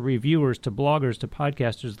stations, to reviewers, to bloggers, to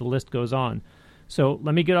podcasters, the list goes on. So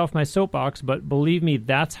let me get off my soapbox, but believe me,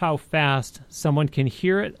 that's how fast someone can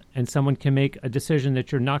hear it and someone can make a decision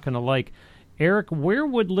that you're not going to like. Eric, where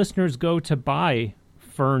would listeners go to buy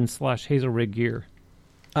Fearn/Hazelrigg gear?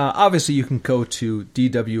 Obviously, you can go to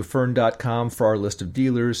dwfearn.com for our list of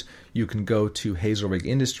dealers. You can go to Hazelrigg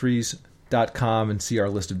Industries, .com and see our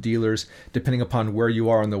list of dealers. Depending upon where you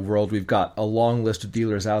are in the world, we've got a long list of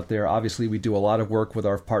dealers out there. Obviously, we do a lot of work with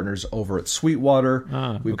our partners over at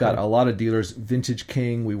Sweetwater. We've got a lot of dealers. Vintage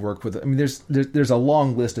King, we work with. I mean, there's a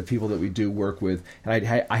long list of people that we do work with, and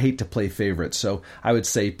I hate to play favorites. So I would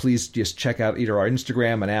say please just check out either our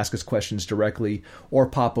Instagram and ask us questions directly, or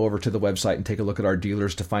pop over to the website and take a look at our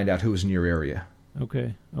dealers to find out who's in your area.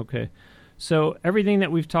 Okay. So everything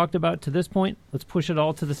that we've talked about to this point, let's push it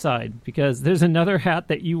all to the side, because there's another hat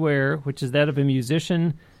that you wear, which is that of a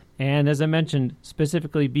musician, and as I mentioned,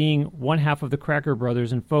 specifically being one half of the Cracker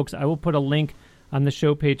Brothers. And folks, I will put a link on the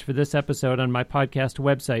show page for this episode on my podcast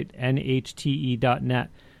website, NHTE.net,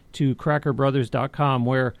 to crackerbrothers.com,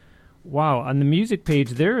 where, wow, on the music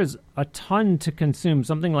page, there is a ton to consume,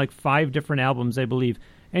 something like 5 different albums, I believe.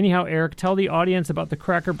 Anyhow, Eric, tell the audience about the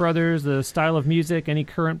Cracker Brothers, the style of music, any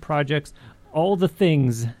current projects, all the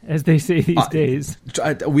things, as they say these days.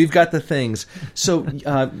 We've got the things. So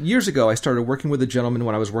years ago, I started working with a gentleman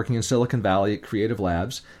when I was working in Silicon Valley at Creative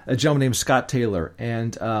Labs, a gentleman named Scott Taylor.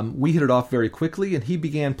 And we hit it off very quickly, and he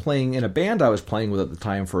began playing in a band I was playing with at the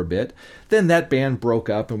time for a bit. Then that band broke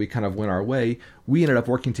up, and we kind of went our way. We ended up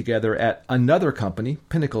working together at another company,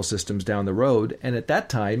 Pinnacle Systems, down the road. And at that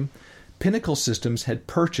time, Pinnacle Systems had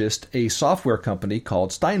purchased a software company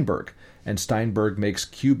called Steinberg. And Steinberg makes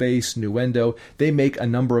Cubase, Nuendo. They make a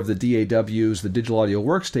number of the DAWs, the digital audio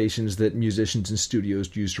workstations that musicians and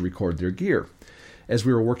studios use to record their gear. As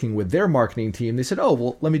we were working with their marketing team, they said, oh,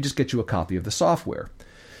 well, let me just get you a copy of the software.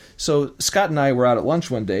 So Scott and I were out at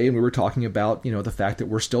lunch one day, and we were talking about, the fact that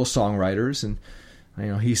we're still songwriters. And,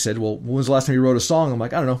 he said, well, when was the last time you wrote a song? I'm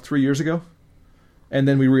like, I don't know, 3 years ago? And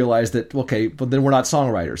then we realized that, okay, but then we're not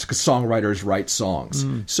songwriters, because songwriters write songs.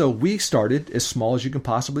 So we started as small as you can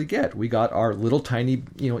possibly get. We got our little tiny,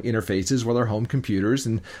 interfaces with our home computers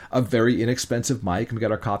and a very inexpensive mic, and we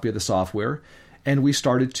got our copy of the software, and we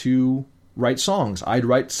started to write songs. I'd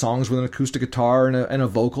write songs with an acoustic guitar and a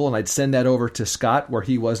vocal, and I'd send that over to Scott, where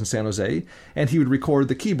he was in San Jose, and he would record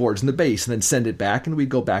the keyboards and the bass, and then send it back, and we'd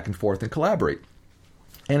go back and forth and collaborate.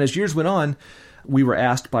 And as years went on, we were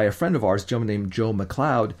asked by a friend of ours, a gentleman named Joe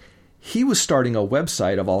McLeod. He was starting a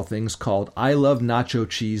website, of all things, called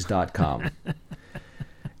ilovenachocheese.com.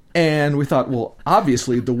 And we thought, well,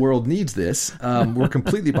 obviously the world needs this. We're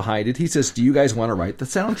completely behind it. He says, do you guys want to write the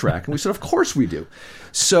soundtrack? And we said, of course we do.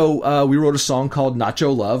 So we wrote a song called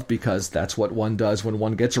Nacho Love, because that's what one does when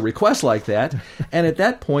one gets a request like that. And at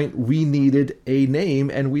that point, we needed a name,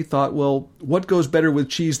 and we thought, well, what goes better with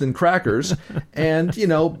cheese than crackers? And,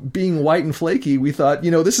 being white and flaky, we thought,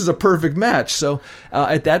 this is a perfect match. So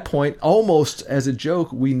at that point, almost as a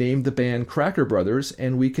joke, we named the band Cracker Brothers,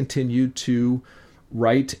 and we continued to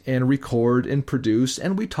write and record and produce,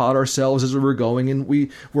 and we taught ourselves as we were going, and we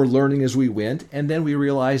were learning as we went. And then we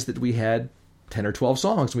realized that we had 10 or 12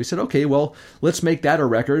 songs. And we said, okay, well, let's make that a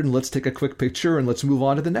record, and let's take a quick picture, and let's move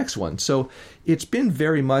on to the next one. So it's been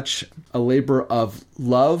very much a labor of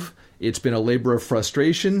love. It's been a labor of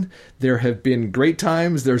frustration. There have been great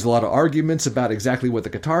times. There's a lot of arguments about exactly what the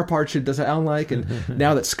guitar part should sound like. And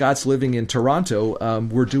now that Scott's living in Toronto,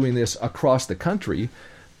 we're doing this across the country.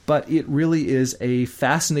 But it really is a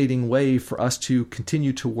fascinating way for us to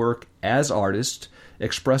continue to work as artists,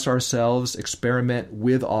 express ourselves, experiment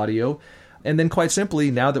with audio. And then quite simply,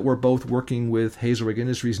 now that we're both working with Hazelrigg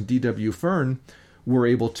Industries and DW Fearn, we're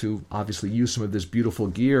able to obviously use some of this beautiful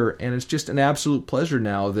gear. And it's just an absolute pleasure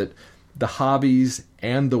now that the hobbies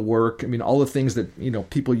and the work, I mean, all the things that,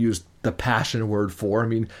 people use the passion word for, I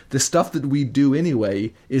mean, the stuff that we do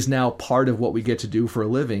anyway is now part of what we get to do for a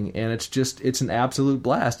living. And it's an absolute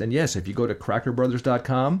blast. And yes, if you go to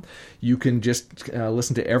crackerbrothers.com, you can just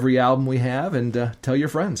listen to every album we have and tell your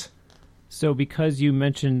friends. So because you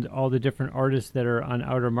mentioned all the different artists that are on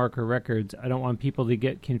Outer Marker Records, I don't want people to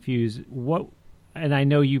get confused. And I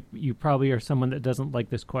know you probably are someone that doesn't like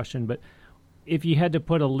this question, but if you had to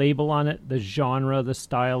put a label on it, the genre, the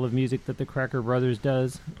style of music that the Cracker Brothers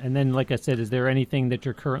does, and then, like I said, is there anything that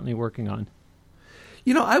you're currently working on?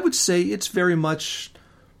 I would say it's very much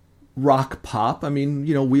rock pop. I mean,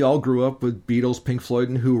 we all grew up with Beatles, Pink Floyd,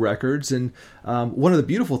 and Who records, and one of the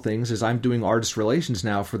beautiful things is I'm doing artist relations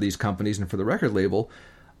now for these companies and for the record label.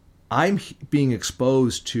 I'm being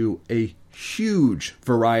exposed to a huge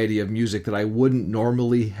variety of music that I wouldn't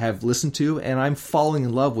normally have listened to, and I'm falling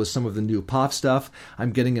in love with some of the new pop stuff.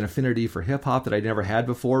 I'm getting an affinity for hip-hop that I never had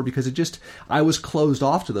before because I was closed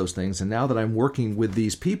off to those things, and now that I'm working with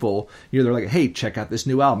these people, they're like, hey, check out this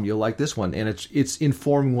new album, you'll like this one, and it's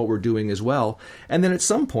informing what we're doing as well. And then at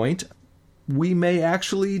some point, we may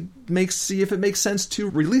actually see if it makes sense to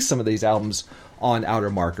release some of these albums on Outer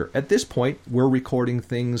Marker. At this point, we're recording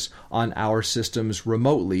things on our systems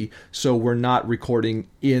remotely, so we're not recording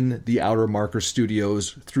in the Outer Marker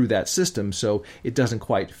studios through that system, so it doesn't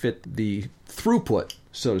quite fit the throughput,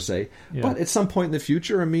 so to say. Yeah. But at some point in the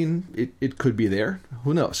future, I mean, it could be there.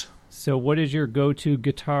 Who knows? So what is your go-to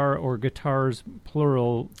guitar or guitars,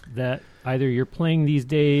 plural, that either you're playing these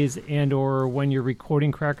days and or when you're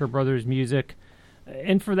recording Cracker Brothers music?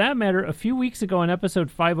 And for that matter, a few weeks ago on episode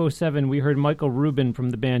 507, we heard Michael Rubin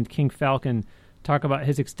from the band King Falcon talk about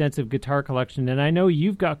his extensive guitar collection. And I know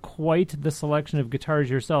you've got quite the selection of guitars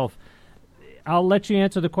yourself. I'll let you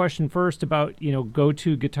answer the question first about,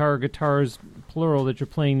 go-to guitars, plural, that you're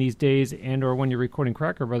playing these days and or when you're recording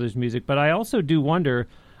Cracker Brothers music. But I also do wonder,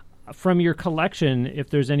 from your collection, if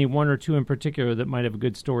there's any one or two in particular that might have a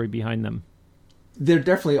good story behind them. There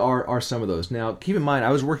definitely are some of those. Now, keep in mind,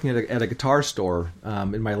 I was working at a guitar store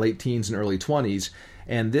in my late teens and early 20s,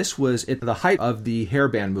 and this was at the height of the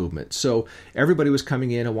hairband movement. So everybody was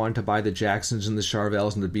coming in and wanted to buy the Jacksons and the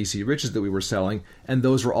Charvels and the BC Riches that we were selling, and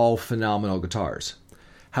those were all phenomenal guitars.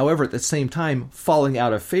 However, at the same time, falling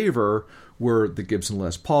out of favor were the Gibson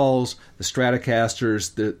Les Pauls, the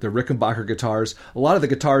Stratocasters, the Rickenbacker guitars. A lot of the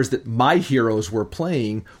guitars that my heroes were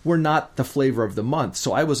playing were not the flavor of the month.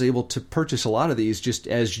 So I was able to purchase a lot of these just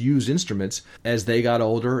as used instruments. As they got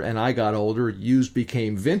older and I got older, used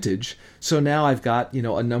became vintage. So now I've got,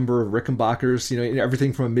 a number of Rickenbackers,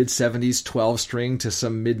 everything from a mid-70s 12-string to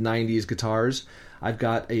some mid-90s guitars. I've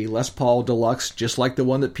got a Les Paul Deluxe, just like the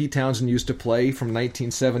one that Pete Townsend used to play from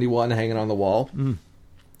 1971 hanging on the wall. Mm.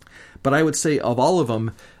 But I would say of all of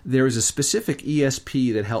them, there is a specific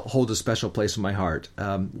ESP that holds a special place in my heart.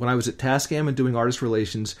 When I was at TASCAM and doing artist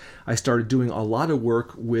relations, I started doing a lot of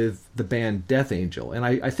work with the band Death Angel. And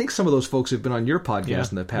I think some of those folks have been on your podcast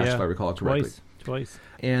in the past, if I recall correctly. Twice.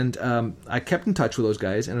 And I kept in touch with those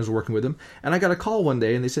guys, and I was working with them. And I got a call one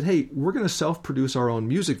day, and they said, hey, we're going to self-produce our own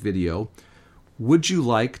music video. Would you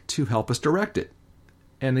like to help us direct it?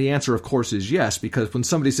 And the answer, of course, is yes, because when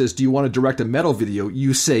somebody says, do you want to direct a metal video,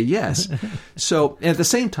 you say yes. So, and at the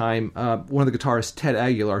same time, one of the guitarists, Ted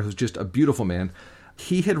Aguilar, who's just a beautiful man,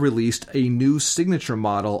 he had released a new signature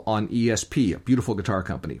model on ESP, a beautiful guitar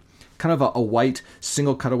company. Kind of a white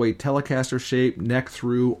single cutaway Telecaster shape, neck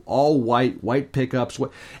through, all white pickups.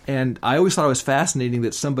 And I always thought it was fascinating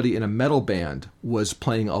that somebody in a metal band was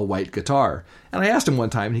playing a white guitar. And I asked him one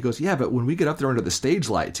time, and he goes, yeah, but when we get up there under the stage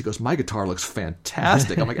lights, he goes, my guitar looks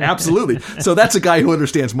fantastic. I'm like, absolutely. So that's a guy who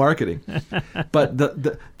understands marketing. But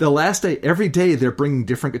the last day, every day, they're bringing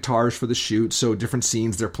different guitars for the shoot. So different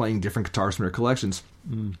scenes, they're playing different guitars from their collections.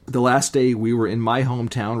 Mm. The last day, we were in my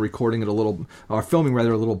hometown recording at filming a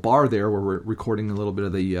little bar there where we're recording a little bit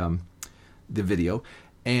of the video.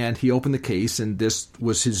 And he opened the case, and this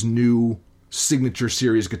was his new signature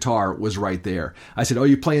series guitar was right there. I said, oh,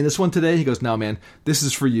 you playing this one today? He goes, no, man, this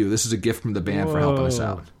is for you. This is a gift from the band for helping us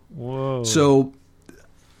out. Whoa. So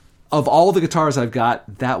of all the guitars I've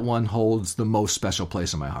got, that one holds the most special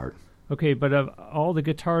place in my heart. Okay, but of all the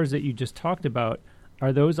guitars that you just talked about,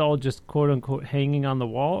 are those all just quote-unquote hanging on the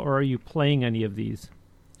wall, or are you playing any of these?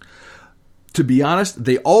 To be honest,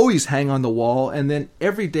 they always hang on the wall, and then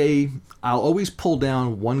every day I'll always pull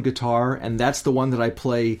down one guitar, and that's the one that I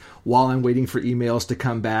play while I'm waiting for emails to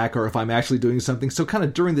come back, or if I'm actually doing something. So kind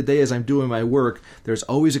of during the day as I'm doing my work, there's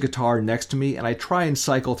always a guitar next to me, and I try and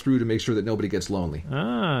cycle through to make sure that nobody gets lonely.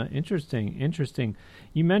 Ah, interesting.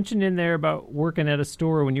 You mentioned in there about working at a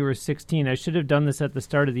store when you were 16. I should have done this at the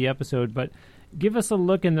start of the episode, but give us a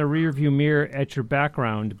look in the rearview mirror at your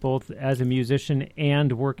background, both as a musician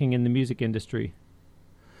and working in the music industry.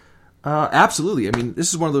 Absolutely. I mean, this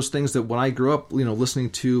is one of those things that when I grew up, listening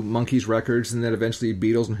to Monkees records and then eventually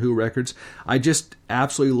Beatles and Who records, I just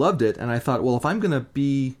absolutely loved it. And I thought, well, if I'm going to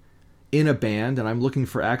be in a band and I'm looking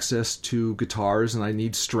for access to guitars and I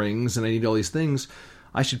need strings and I need all these things,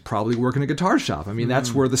 I should probably work in a guitar shop. I mean,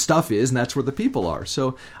 that's where the stuff is and that's where the people are.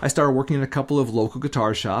 So I started working in a couple of local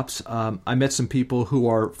guitar shops. I met some people who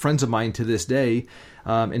are friends of mine to this day.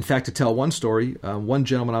 In fact, to tell one story, one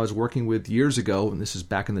gentleman I was working with years ago, and this is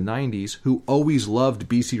back in the 90s, who always loved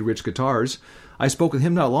BC Rich guitars. I spoke with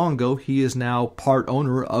him not long ago. He is now part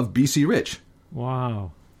owner of BC Rich.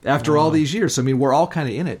 Wow. After all these years. So, I mean, we're all kind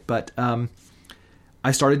of in it. But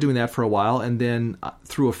I started doing that for a while, and then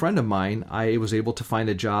through a friend of mine, I was able to find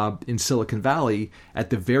a job in Silicon Valley at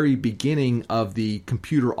the very beginning of the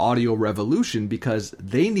computer audio revolution because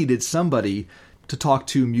they needed somebody to talk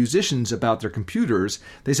to musicians about their computers.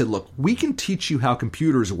 They said, look, we can teach you how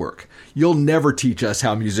computers work. You'll never teach us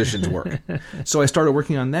how musicians work. So I started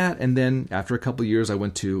working on that, and then after a couple of years, I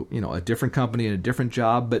went to a different company and a different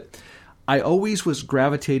job, but I always was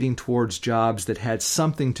gravitating towards jobs that had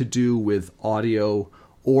something to do with audio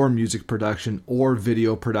or music production or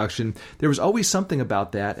video production. There was always something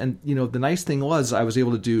about that. And, the nice thing was I was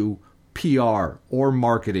able to do PR or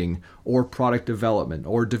marketing or product development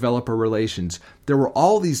or developer relations. There were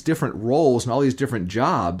all these different roles and all these different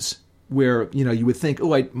jobs where, you would think,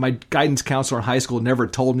 my guidance counselor in high school never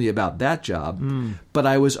told me about that job. But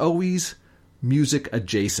I was always music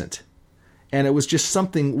adjacent. And it was just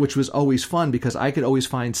something which was always fun because I could always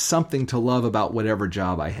find something to love about whatever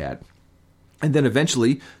job I had. And then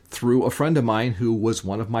eventually, through a friend of mine who was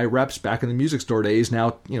one of my reps back in the music store days,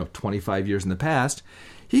 now, 25 years in the past,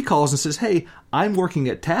 he calls and says, hey, I'm working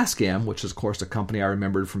at TASCAM, which is, of course, a company I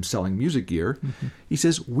remembered from selling music gear. Mm-hmm. He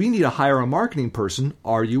says, we need to hire a marketing person.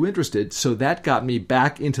 Are you interested? So that got me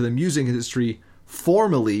back into the music industry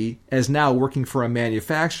formally as now working for a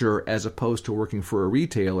manufacturer as opposed to working for a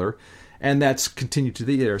retailer. And that's continued to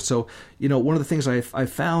the year. So, one of the things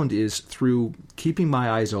I've found is through keeping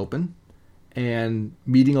my eyes open and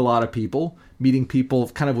meeting a lot of people, meeting people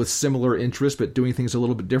kind of with similar interests but doing things a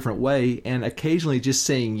little bit different way, and occasionally just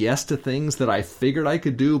saying yes to things that I figured I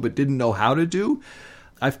could do but didn't know how to do,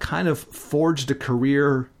 I've kind of forged a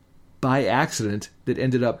career by accident that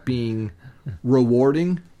ended up being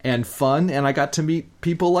rewarding and fun, and I got to meet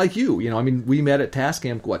people like you. We met at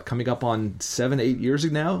TASCAM, coming up on 7-8 years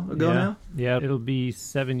ago now? Yeah, it'll be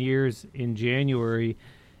 7 years in January.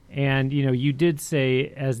 And, you did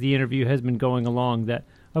say, as the interview has been going along, that,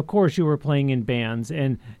 of course, you were playing in bands.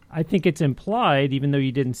 And I think it's implied, even though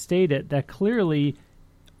you didn't state it, that clearly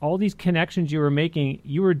all these connections you were making,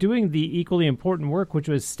 you were doing the equally important work, which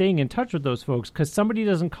was staying in touch with those folks, because somebody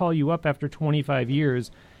doesn't call you up after 25 years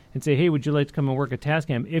and say, hey, would you like to come and work at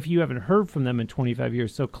TASCAM, if you haven't heard from them in 25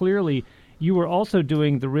 years. So clearly, you were also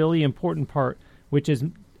doing the really important part, which is,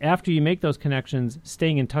 after you make those connections,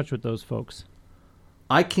 staying in touch with those folks.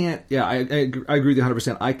 I agree with you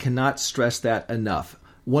 100%. I cannot stress that enough.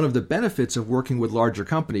 One of the benefits of working with larger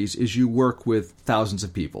companies is you work with thousands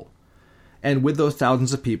of people. And with those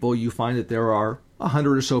thousands of people, you find that there are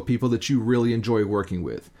 100 or so people that you really enjoy working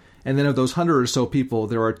with. And then of those 100 or so people,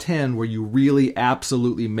 there are 10 where you really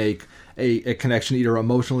absolutely make a connection, either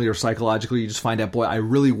emotionally or psychologically. You just find out, boy, I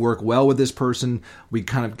really work well with this person. We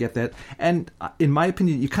kind of get that. And in my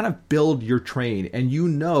opinion, you kind of build your train, and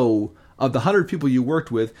of the 100 people you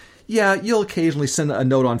worked with, you'll occasionally send a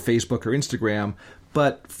note on Facebook or Instagram,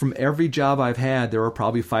 but from every job I've had, there are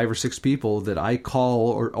probably 5 or 6 people that I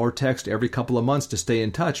call or text every couple of months to stay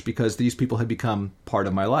in touch because these people have become part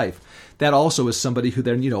of my life. That also is somebody who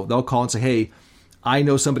then, they'll call and say, hey, I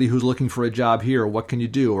know somebody who's looking for a job here. What can you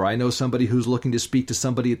do? Or I know somebody who's looking to speak to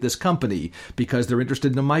somebody at this company because they're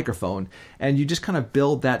interested in a microphone. And you just kind of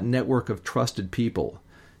build that network of trusted people.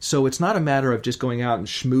 So it's not a matter of just going out and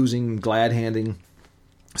schmoozing, glad-handing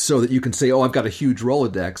so that you can say, I've got a huge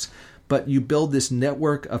Rolodex. But you build this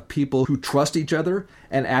network of people who trust each other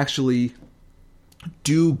and actually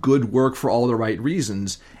do good work for all the right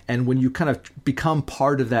reasons. And when you kind of become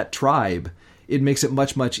part of that tribe, it makes it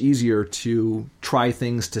much, much easier to try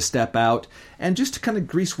things, to step out, and just to kind of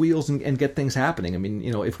grease wheels and get things happening. I mean,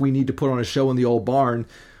 if we need to put on a show in the old barn,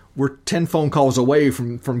 we're 10 phone calls away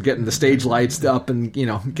from getting the stage lights up and,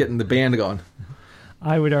 getting the band going.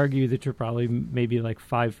 I would argue that you're probably maybe like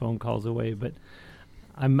 5 phone calls away, but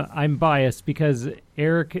I'm biased because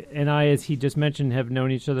Eric and I, as he just mentioned, have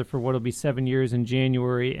known each other for what'll be 7 years in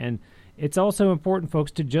January, and it's also important,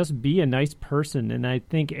 folks, to just be a nice person. And I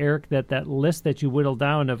think, Eric, that list that you whittle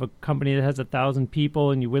down of a company that has 1,000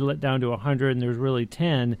 people and you whittle it down to 100 and there's really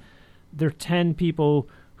 10, there are 10 people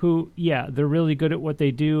who, yeah, they're really good at what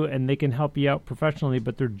they do and they can help you out professionally,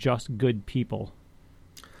 but they're just good people.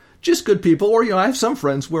 Just good people, or I have some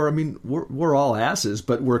friends where we're all asses,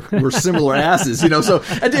 but we're similar asses, So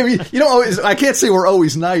I can't say we're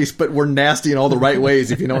always nice, but we're nasty in all the right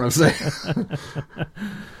ways, if you know what I'm saying.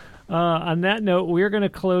 On that note, we're going to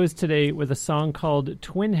close today with a song called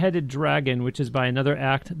Twin-Headed Dragon, which is by another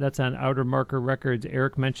act that's on Outer Marker Records.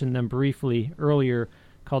 Eric mentioned them briefly earlier,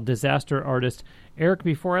 called Disaster Artist. Eric,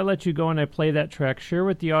 before I let you go and I play that track, share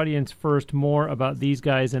with the audience first more about these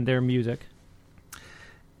guys and their music.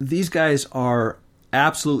 These guys are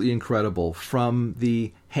absolutely incredible, from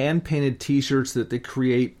the hand-painted T-shirts that they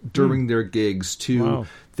create during their gigs to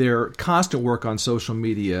their constant work on social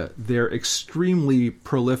media, their extremely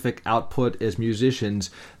prolific output as musicians,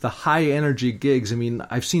 the high-energy gigs. I mean,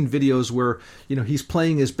 I've seen videos where, he's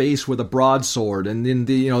playing his bass with a broadsword, and then,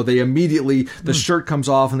 they immediately, the shirt comes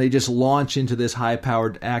off and they just launch into this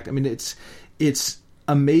high-powered act. I mean, it's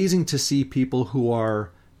amazing to see people who are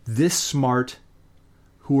this smart,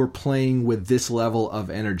 who are playing with this level of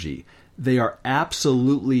energy. They are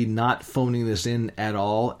absolutely not phoning this in at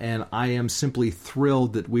all, and I am simply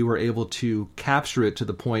thrilled that we were able to capture it to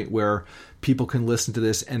the point where people can listen to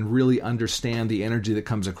this and really understand the energy that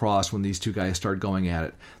comes across when these two guys start going at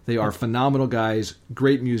it. They are phenomenal guys,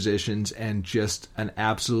 great musicians, and just an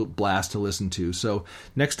absolute blast to listen to. So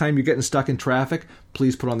next time you're getting stuck in traffic,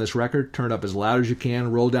 please put on this record, turn it up as loud as you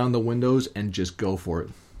can, roll down the windows, and just go for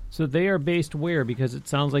it. So they are based where? Because it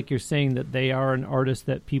sounds like you're saying that they are an artist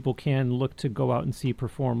that people can look to go out and see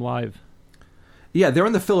perform live. Yeah, they're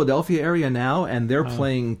in the Philadelphia area now, and they're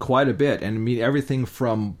playing quite a bit. And I mean, everything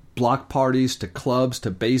from block parties to clubs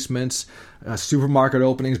to basements, supermarket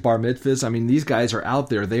openings, bar mitzvahs. I mean, these guys are out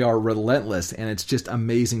there. They are relentless, and it's just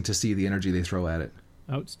amazing to see the energy they throw at it.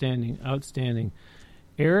 Outstanding, outstanding.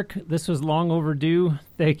 Eric, this was long overdue.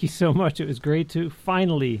 Thank you so much. It was great to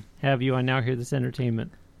finally have you on Now Hear This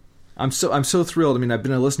Entertainment. I'm so thrilled. I mean, I've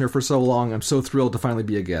been a listener for so long. I'm so thrilled to finally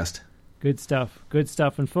be a guest. Good stuff. Good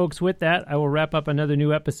stuff. And folks, with that, I will wrap up another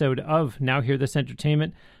new episode of Now Hear This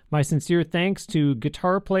Entertainment. My sincere thanks to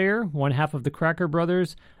guitar player, one half of the Cracker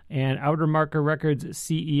Brothers, and Outer Marker Records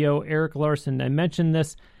CEO Eric Larsen. I mentioned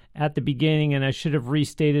this at the beginning, and I should have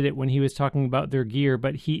restated it when he was talking about their gear,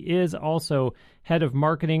 but he is also head of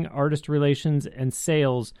marketing, artist relations, and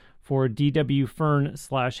sales for DW Fearn /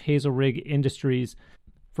 Hazelrigg Industries.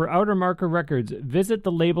 For Outer Marker Records, visit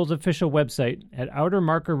the label's official website at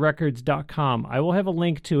outermarkerrecords.com. I will have a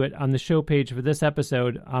link to it on the show page for this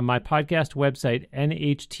episode on my podcast website,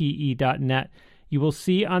 NHTE.net. You will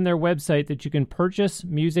see on their website that you can purchase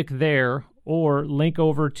music there or link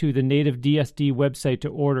over to the native DSD website to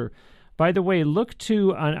order. By the way, look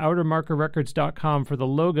too on outermarkerrecords.com for the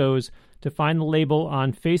logos to find the label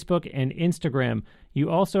on Facebook and Instagram. You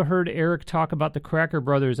also heard Eric talk about the Cracker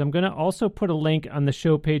Brothers. I'm going to also put a link on the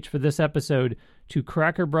show page for this episode to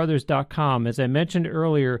crackerbrothers.com. As I mentioned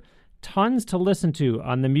earlier, tons to listen to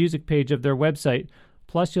on the music page of their website.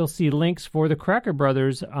 Plus, you'll see links for the Cracker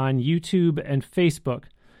Brothers on YouTube and Facebook.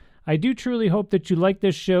 I do truly hope that you like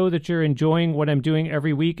this show, that you're enjoying what I'm doing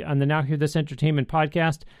every week on the Now Hear This Entertainment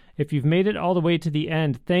podcast. If you've made it all the way to the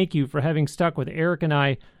end, thank you for having stuck with Eric and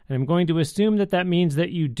I. And I'm going to assume that means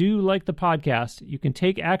that you do like the podcast. You can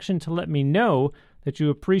take action to let me know that you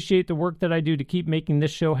appreciate the work that I do to keep making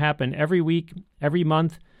this show happen every week, every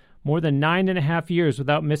month, more than 9.5 years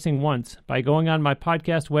without missing once, by going on my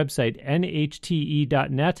podcast website,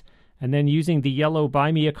 nhte.net, and then using the yellow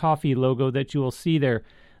Buy Me a Coffee logo that you will see there.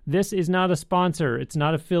 This is not a sponsor. It's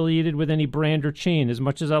not affiliated with any brand or chain. As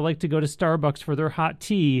much as I like to go to Starbucks for their hot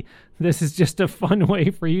tea, this is just a fun way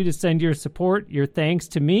for you to send your support, your thanks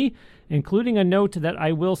to me, including a note that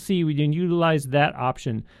I will see when you utilize that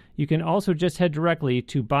option. You can also just head directly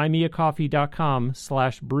to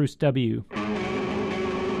buymeacoffee.com/BruceW.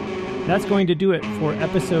 That's going to do it for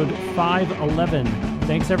episode 511.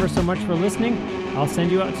 Thanks ever so much for listening. I'll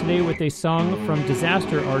send you out today with a song from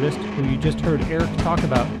Disaster Artist, who you just heard Eric talk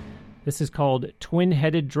about. This is called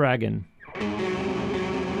Twin-Headed Dragon.